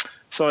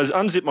so I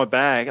unzipped my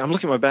bag. I'm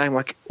looking at my bag. I'm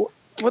like,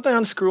 what they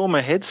unscrew all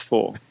my heads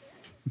for?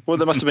 Well,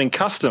 there must have been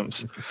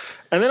customs.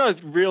 And then I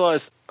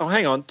realized, oh,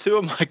 hang on, 2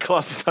 of my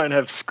clubs don't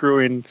have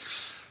screw-in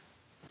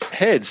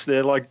heads.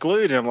 They're like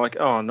glued. And I'm like,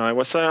 oh,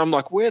 no. So I'm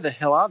like, where the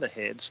hell are the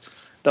heads?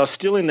 They were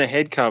still in their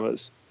head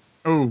covers.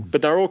 Oh,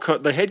 But they're all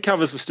the head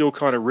covers were still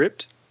kind of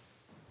ripped.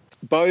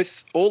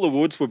 All the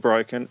woods were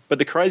broken, but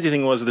the crazy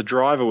thing was the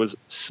driver was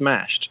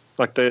smashed,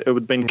 like it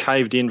had been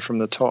caved in from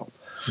the top.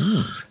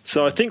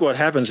 So I think what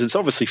happens is it's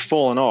obviously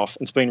fallen off,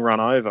 it's been run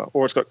over,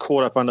 or it's got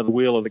caught up under the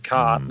wheel of the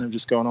cart, and they've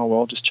just gone, oh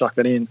well, just chuck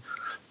it in,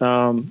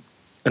 and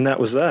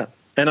that was that.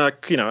 And I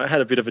had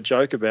a bit of a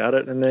joke about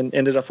it, and then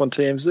ended up on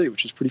TMZ,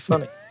 which is pretty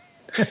funny.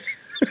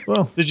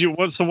 Well,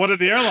 So what did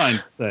the airline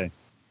say?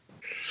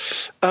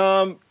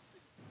 Well,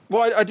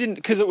 I didn't,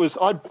 because it was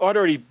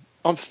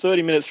I'm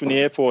 30 minutes from the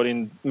airport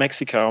in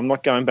Mexico. I'm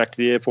not going back to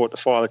the airport to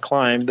file a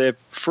claim. They're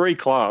free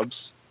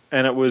clubs,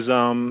 and it was,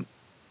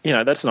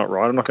 that's not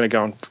right. I'm not going to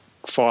go and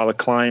file a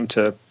claim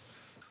to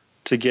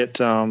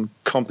get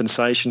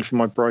compensation for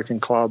my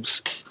broken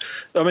clubs.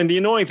 I mean, the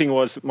annoying thing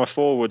was that my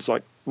forward's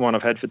like one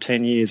I've had for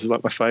 10 years, is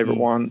like my favourite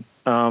one.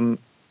 So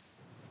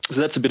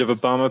that's a bit of a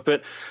bummer.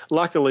 But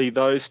luckily,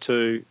 those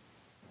two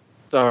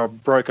are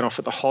broken off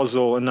at the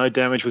hosel and no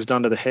damage was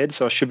done to the head,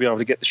 so I should be able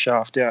to get the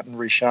shaft out and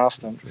reshaft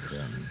them.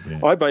 Yeah.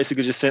 I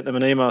basically just sent them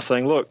an email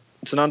saying, look,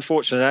 it's an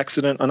unfortunate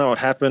accident. I know it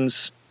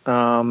happens.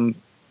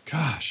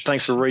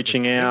 Thanks for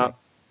reaching out.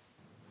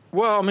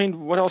 Well, I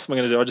mean, what else am I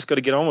going to do? I just got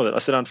to get on with it. I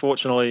said,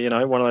 unfortunately,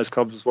 one of those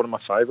clubs is one of my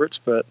favourites,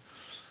 but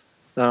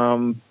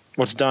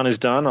what's done is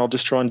done. I'll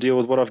just try and deal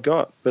with what I've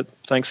got. But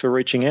thanks for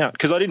reaching out.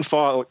 Because I didn't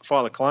file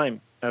a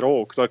claim at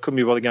all because I couldn't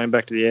be bothered going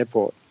back to the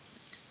airport.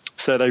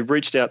 So they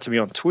reached out to me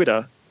on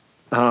Twitter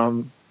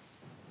because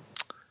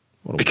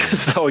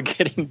they were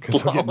getting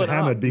blown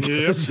hammered up.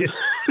 because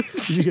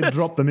you can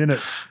drop them in it.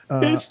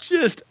 It's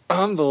just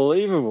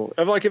unbelievable.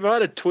 Like if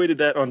I had tweeted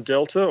that on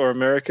Delta or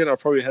American, I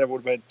probably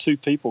would have had 2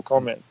 people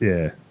comment.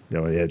 Yeah.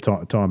 Oh, yeah.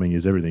 Timing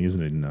is everything,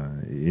 isn't it?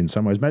 In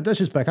some ways, mate. Let's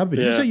just back up a bit.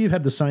 Did you say you've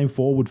had the same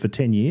forward for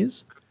 10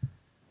 years?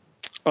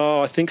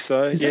 Oh, I think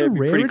so. Is that a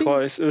rarity? Pretty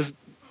close. It was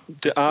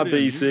the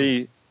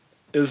RBZ.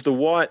 It was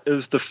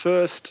the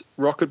first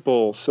rocket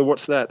ball. So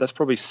what's that? That's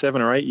probably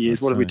 7 or 8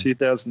 years. What are we,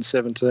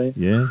 2017?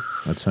 Yeah,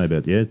 I'd say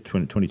about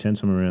 2010,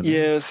 somewhere around there.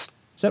 Yes.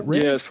 Is that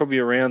rare? Yeah, it's probably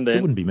around then.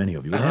 There wouldn't be many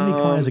of you. How many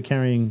players are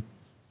carrying?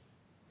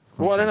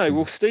 Well, I don't know.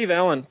 Well, Steve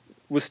Allen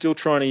was still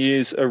trying to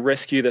use a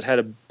rescue that had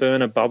a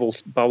burner bubble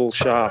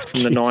shaft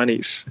from the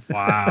 90s.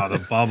 Wow, the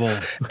bubble.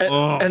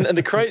 And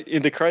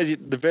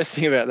the best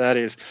thing about that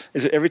is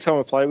that every time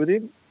I play with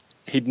him,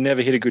 he'd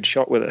never hit a good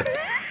shot with it.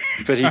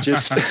 But he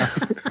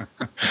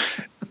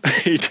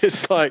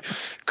just like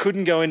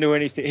couldn't go into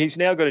anything. He's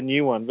now got a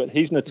new one, but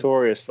he's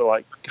notorious for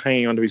like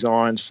hanging onto his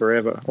irons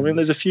forever. I mean,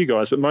 there's a few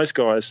guys, but most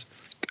guys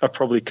are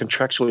probably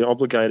contractually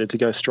obligated to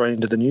go straight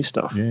into the new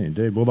stuff. Yeah,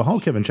 indeed. Well, the whole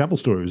Kevin Chappell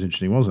story was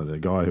interesting, wasn't it? The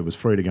guy who was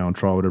free to go and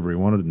try whatever he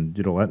wanted and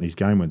did all that, and his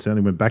game went down.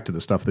 He went back to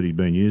the stuff that he'd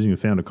been using and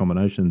found a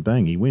combination, and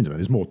bang, he wins. I mean,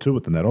 there's more to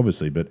it than that,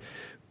 obviously, but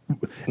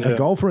a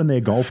golfer and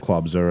their golf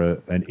clubs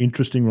are an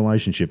interesting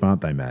relationship,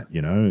 aren't they, Matt?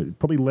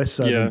 Probably less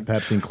so than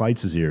perhaps in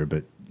Clates' era,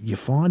 but you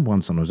find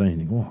one sometimes and you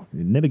think,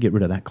 you never get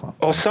rid of that club.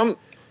 Oh,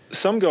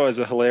 some guys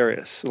are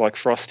hilarious, like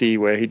Frosty,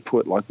 where he'd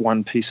put like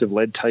one piece of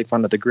lead tape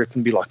under the grip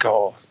and be like,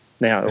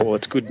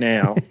 it's good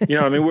now.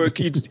 I mean,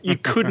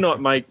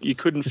 you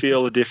couldn't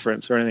feel the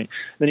difference or anything.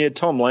 Then you had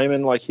Tom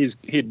Lehman, like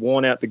he'd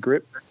worn out the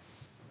grip,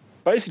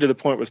 basically to the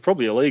point it was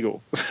probably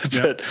illegal,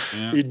 but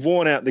he'd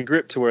worn out the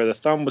grip to where the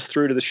thumb was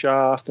through to the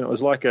shaft, and it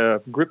was like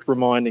a grip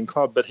reminding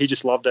club, but he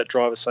just loved that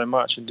driver so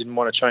much and didn't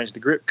want to change the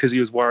grip because he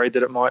was worried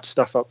that it might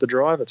stuff up the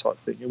driver type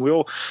thing.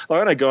 And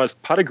I know guys,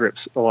 putter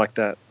grips are like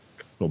that.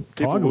 Well,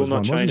 people Tiger will was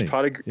not one, change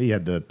putter. He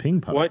had the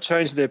ping putter. Won't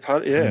change their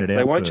putter. Yeah,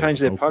 they won't change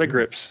their putter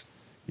grips.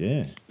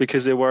 Yeah,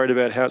 because they're worried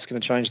about how it's going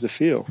to change the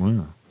feel.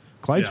 Wow,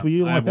 Clates, were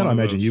you like that? I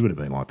imagine you would have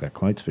been like that,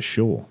 Clates, for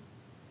sure.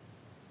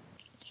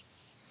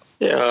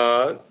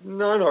 Yeah,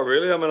 no, not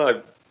really. I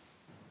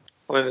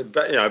mean,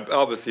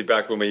 obviously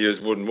back when we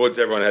used wooden woods,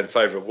 everyone had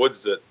favourite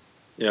woods that,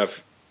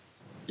 if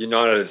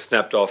United had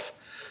snapped off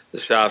the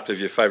shaft of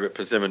your favourite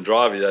persimmon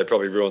driver, they'd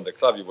probably ruined the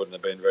club. You wouldn't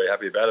have been very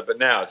happy about it. But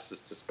now it's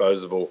just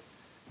disposable.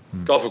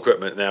 Golf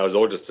equipment now is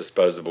all just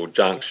disposable.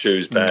 Junk,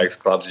 shoes, bags,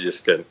 clubs. You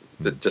just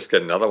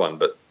get another one.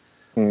 But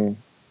in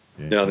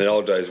the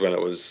old days when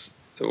it was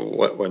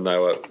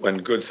when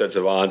good sets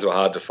of irons were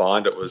hard to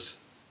find, it was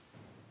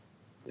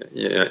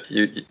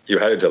you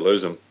hated to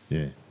lose them.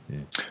 Yeah.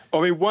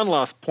 I mean, one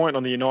last point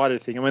on the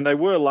United thing. I mean, they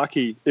were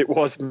lucky it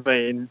was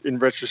me in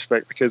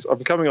retrospect because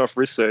I'm coming off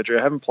wrist surgery.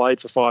 I haven't played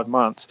for 5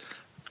 months.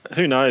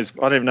 Who knows?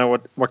 I don't even know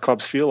what my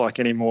clubs feel like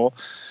anymore.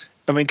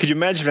 I mean, could you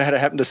imagine if it had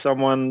happened to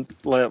someone,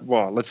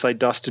 let's say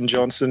Dustin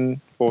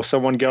Johnson or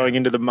someone going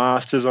into the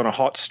Masters on a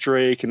hot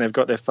streak and they've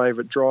got their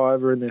favourite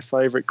driver and their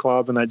favourite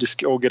club and they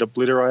just all get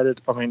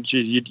obliterated? I mean,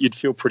 geez, you'd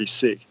feel pretty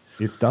sick.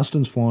 If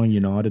Dustin's flying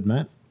United,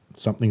 Matt,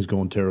 something's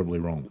gone terribly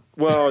wrong.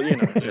 Well,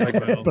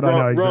 but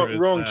I know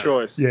wrong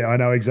choice. Yeah, I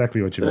know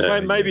exactly what you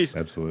mean. Maybe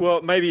absolutely.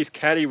 Well, maybe his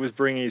caddy was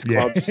bringing his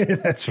clubs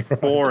that's right.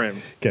 for him.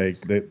 Okay,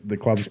 the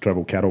clubs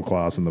travel cattle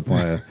class and the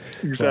player.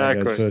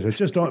 Exactly. So it's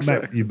just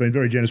Matt, you've been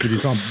very generous with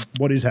your time.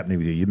 What is happening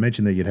with you? You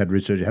mentioned that you'd had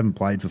research. You haven't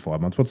played for 5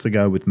 months. What's the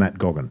go with Matt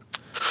Goggin?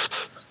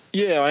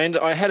 Yeah,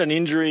 I had an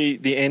injury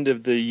the end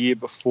of the year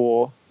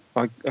before.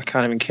 I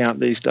can't even count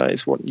these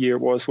days what year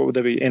it was. What would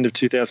that be? End of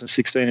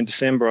 2016 in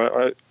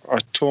December. I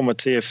tore my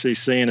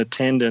TFCC in a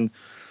tendon,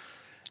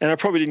 and I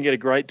probably didn't get a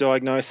great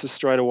diagnosis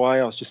straight away.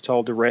 I was just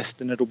told to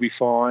rest and it'll be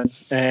fine.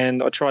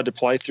 And I tried to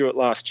play through it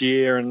last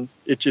year, and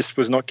it just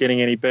was not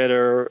getting any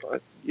better.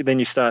 Then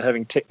you start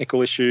having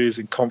technical issues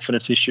and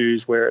confidence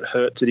issues where it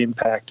hurts at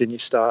impact, and you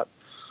start,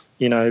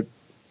 kind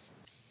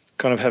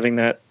of having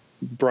that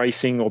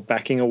bracing or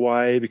backing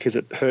away because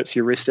it hurts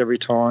your wrist every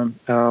time.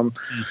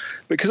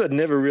 Because I'd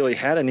never really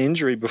had an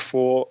injury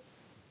before,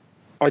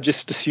 I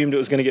just assumed it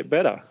was going to get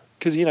better.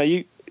 Because,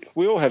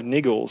 we all have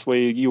niggles where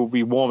you'll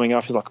be warming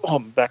up, you're like, oh,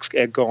 my back's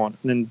gone.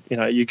 And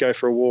then, you go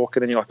for a walk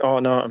and then you're like, oh,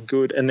 no, I'm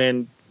good. And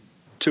then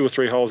 2 or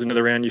 3 holes into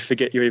the round, you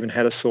forget you even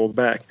had a sore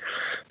back.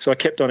 So I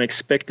kept on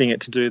expecting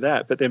it to do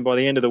that. But then by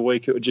the end of the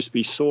week, it would just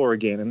be sore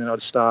again. And then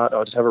I'd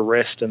have a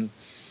rest. And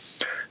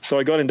so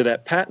I got into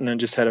that pattern and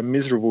just had a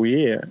miserable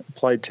year,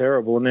 played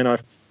terrible. And then I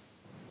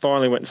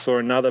finally went and saw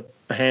another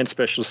hand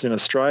specialist in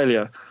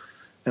Australia.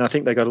 And I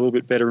think they got a little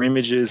bit better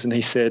images. And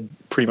he said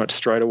pretty much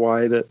straight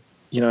away that,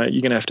 you're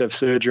going to have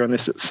surgery on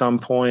this at some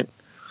point.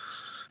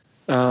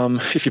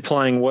 If you're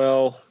playing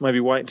well, maybe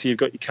wait until you've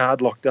got your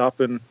card locked up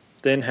and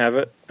then have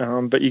it.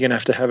 But you're going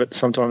to have it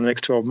sometime in the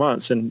next 12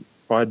 months. And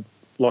I'd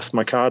lost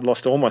my card,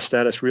 lost all my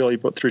status really,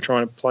 but through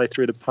trying to play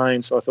through the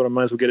pain. So I thought I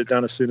might as well get it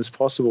done as soon as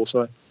possible.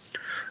 So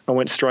I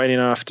went straight in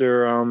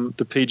after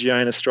the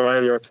PGA in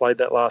Australia. I played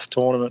that last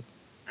tournament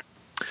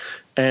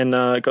and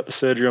got the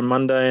surgery on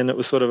Monday. And it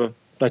was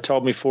they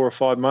told me 4 or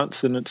 5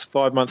 months, and it's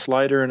 5 months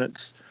later, and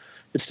it's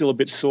still a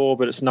bit sore,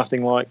 but it's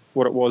nothing like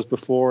what it was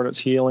before, and it's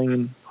healing,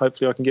 and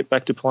hopefully I can get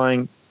back to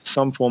playing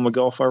some form of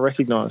golf I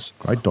recognise.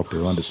 Great doctor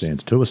who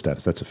understands tour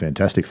status. That's a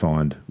fantastic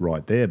find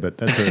right there, but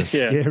that's a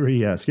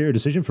scary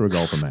decision for a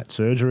golfer, Matt.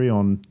 Surgery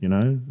on,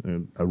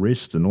 a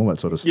wrist and all that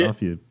sort of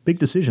stuff. Yeah. Big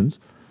decisions.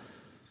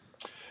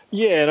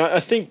 Yeah, and I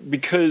think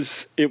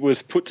because it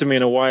was put to me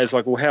in a way as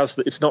like, well,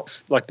 it's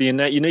not like you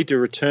need to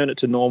return it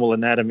to normal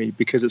anatomy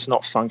because it's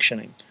not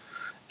functioning.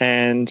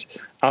 And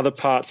other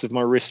parts of my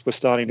wrist were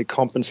starting to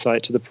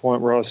compensate to the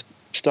point where I was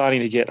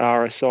starting to get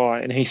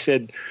RSI. And he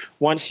said,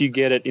 once you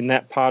get it in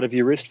that part of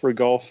your wrist for a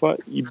golfer,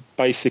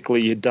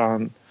 you're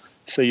done.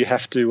 So you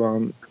have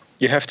to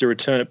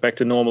return it back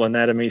to normal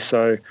anatomy.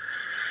 So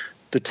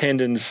the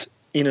tendons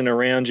in and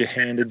around your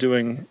hand are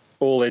doing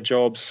all their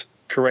jobs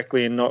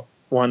correctly, and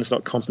one's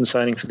not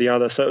compensating for the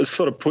other. So it was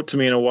sort of put to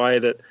me in a way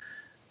that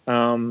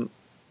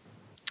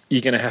you're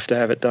going to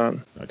have it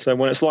done. Okay. So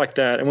when it's like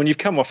that, and when you've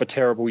come off a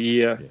terrible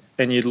year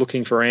and you're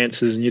looking for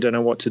answers and you don't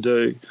know what to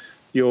do,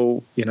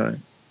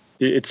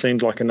 it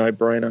seems like a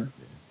no-brainer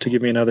to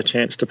give me another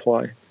chance to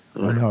play.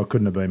 I know it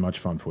couldn't have been much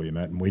fun for you,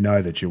 Matt, and we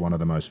know that you're one of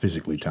the most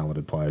physically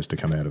talented players to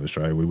come out of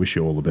Australia. We wish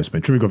you all the best,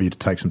 mate. Terrific of you to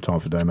take some time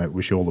for today, mate.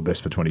 Wish you all the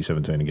best for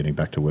 2017 and getting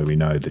back to where we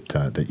know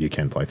that you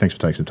can play. Thanks for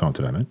taking some time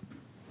today, mate.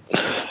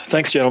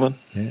 Thanks, gentlemen.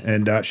 Yeah,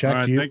 and Shaq,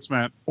 right, thanks,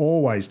 Matt.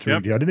 Always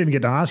terrific. Yep. I didn't even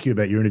get to ask you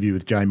about your interview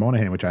with Jay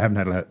Monahan, which I haven't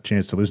had a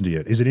chance to listen to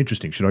yet. Is it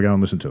interesting? Should I go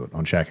and listen to it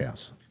on Shaq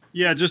House?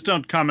 Yeah, just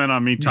don't comment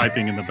on me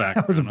typing in the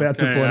background. I was about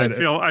to point at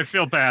it. I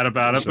feel bad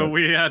about it, but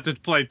we had to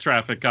play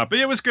traffic up. But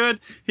it was good.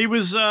 He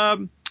was, I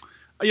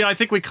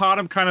think we caught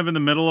him kind of in the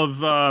middle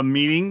of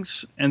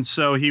meetings, and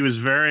so he was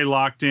very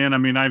locked in. I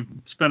mean, I've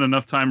spent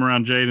enough time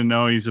around Jay to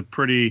know he's a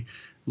pretty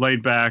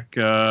laid back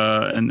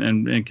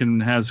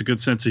and has a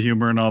good sense of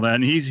humor and all that.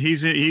 And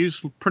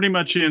he's pretty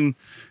much in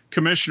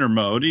commissioner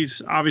mode.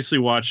 He's obviously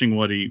watching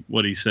what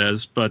he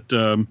says, but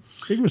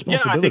big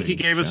responsibility. I think he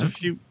gave us a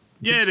few.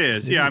 Yeah, it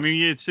is. Yeah, I mean,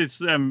 it's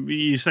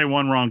you say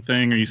one wrong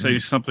thing or you say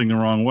something the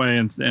wrong way,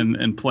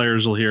 and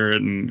players will hear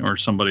it, or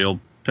somebody will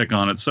pick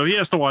on it. So he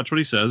has to watch what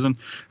he says, and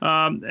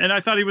I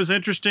thought he was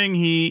interesting.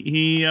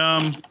 He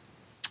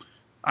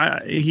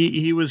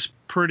was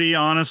pretty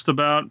honest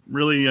about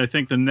really, I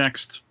think the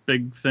next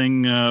big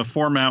thing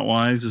format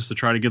wise is to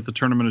try to get the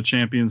Tournament of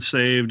Champions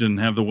saved and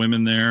have the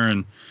women there,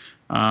 and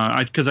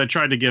because I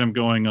tried to get him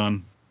going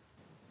on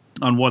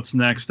what's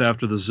next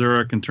after the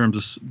Zurich in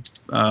terms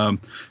of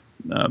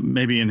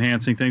maybe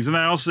enhancing things. And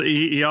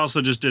he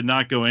also just did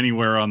not go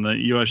anywhere on the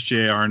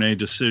USGA R&A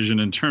decision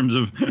in terms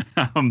of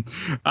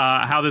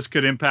how this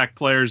could impact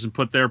players and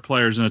put their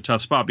players in a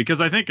tough spot. Because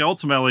I think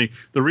ultimately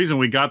the reason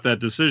we got that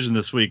decision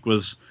this week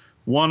was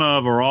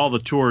all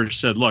the tours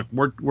said, look,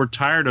 we're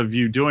tired of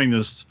you doing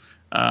this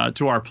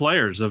to our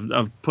players,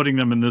 of putting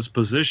them in this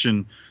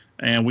position,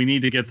 and we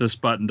need to get this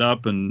buttoned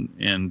up. But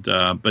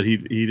he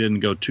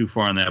didn't go too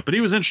far on that. But he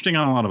was interesting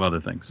on a lot of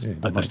other things. Yeah,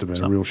 that must have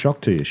been a real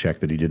shock to you,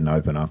 Shaq, that he didn't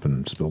open up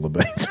and spill the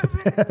beans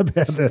about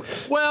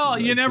the. Well,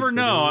 you never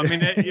know. I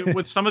mean,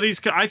 with some of these,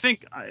 I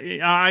think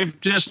I've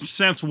just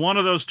sensed one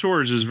of those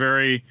tours is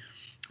very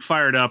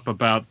fired up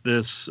about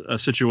this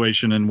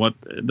situation and what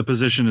the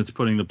position it's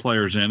putting the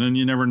players in, and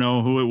you never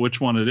know which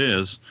one it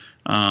is.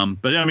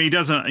 But I mean,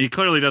 he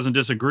clearly doesn't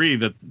disagree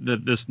that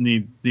this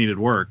needed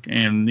work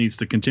and needs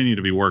to continue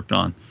to be worked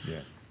on. Yeah.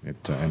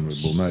 And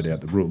we'll no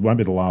doubt it won't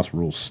be the last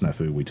rule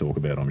snafu we talk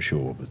about, I'm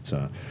sure.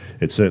 But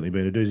it's certainly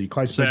been a doozy.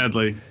 Clay,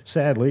 sadly,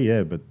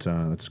 yeah. But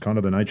it's kind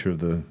of the nature of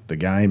the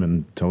game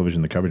and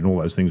television, the coverage, and all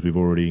those things we've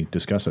already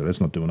discussed. So let's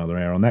not do another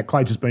hour on that.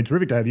 Clay, it's been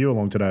terrific to have you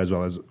along today as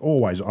well as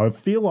always. I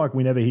feel like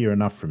we never hear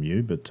enough from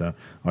you, but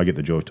I get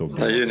the joy of talking.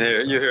 No, you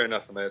hear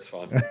enough from me. It's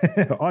fine.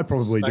 I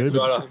probably do,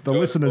 but the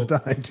listeners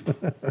don't.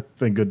 It's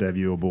been good to have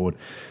you aboard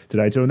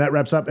today too. And that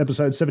wraps up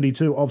episode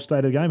 72 of State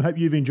of the Game. Hope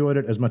you've enjoyed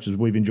it as much as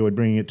we've enjoyed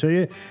bringing it to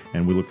you.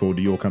 And we look forward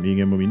to your company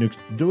again when we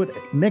do it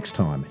next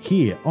time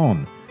here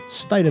on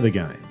State of the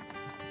Game.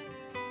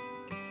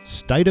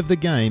 State of the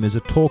Game is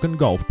a Talk and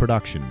Golf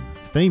production.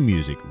 Theme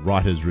music,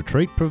 Writer's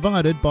Retreat,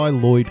 provided by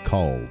Lloyd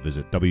Cole.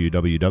 Visit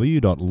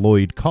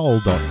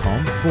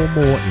www.lloydcole.com for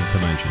more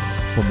information.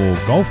 For more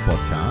golf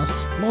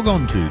podcasts, log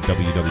on to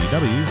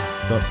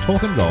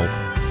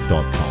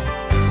www.talkandgolf.com.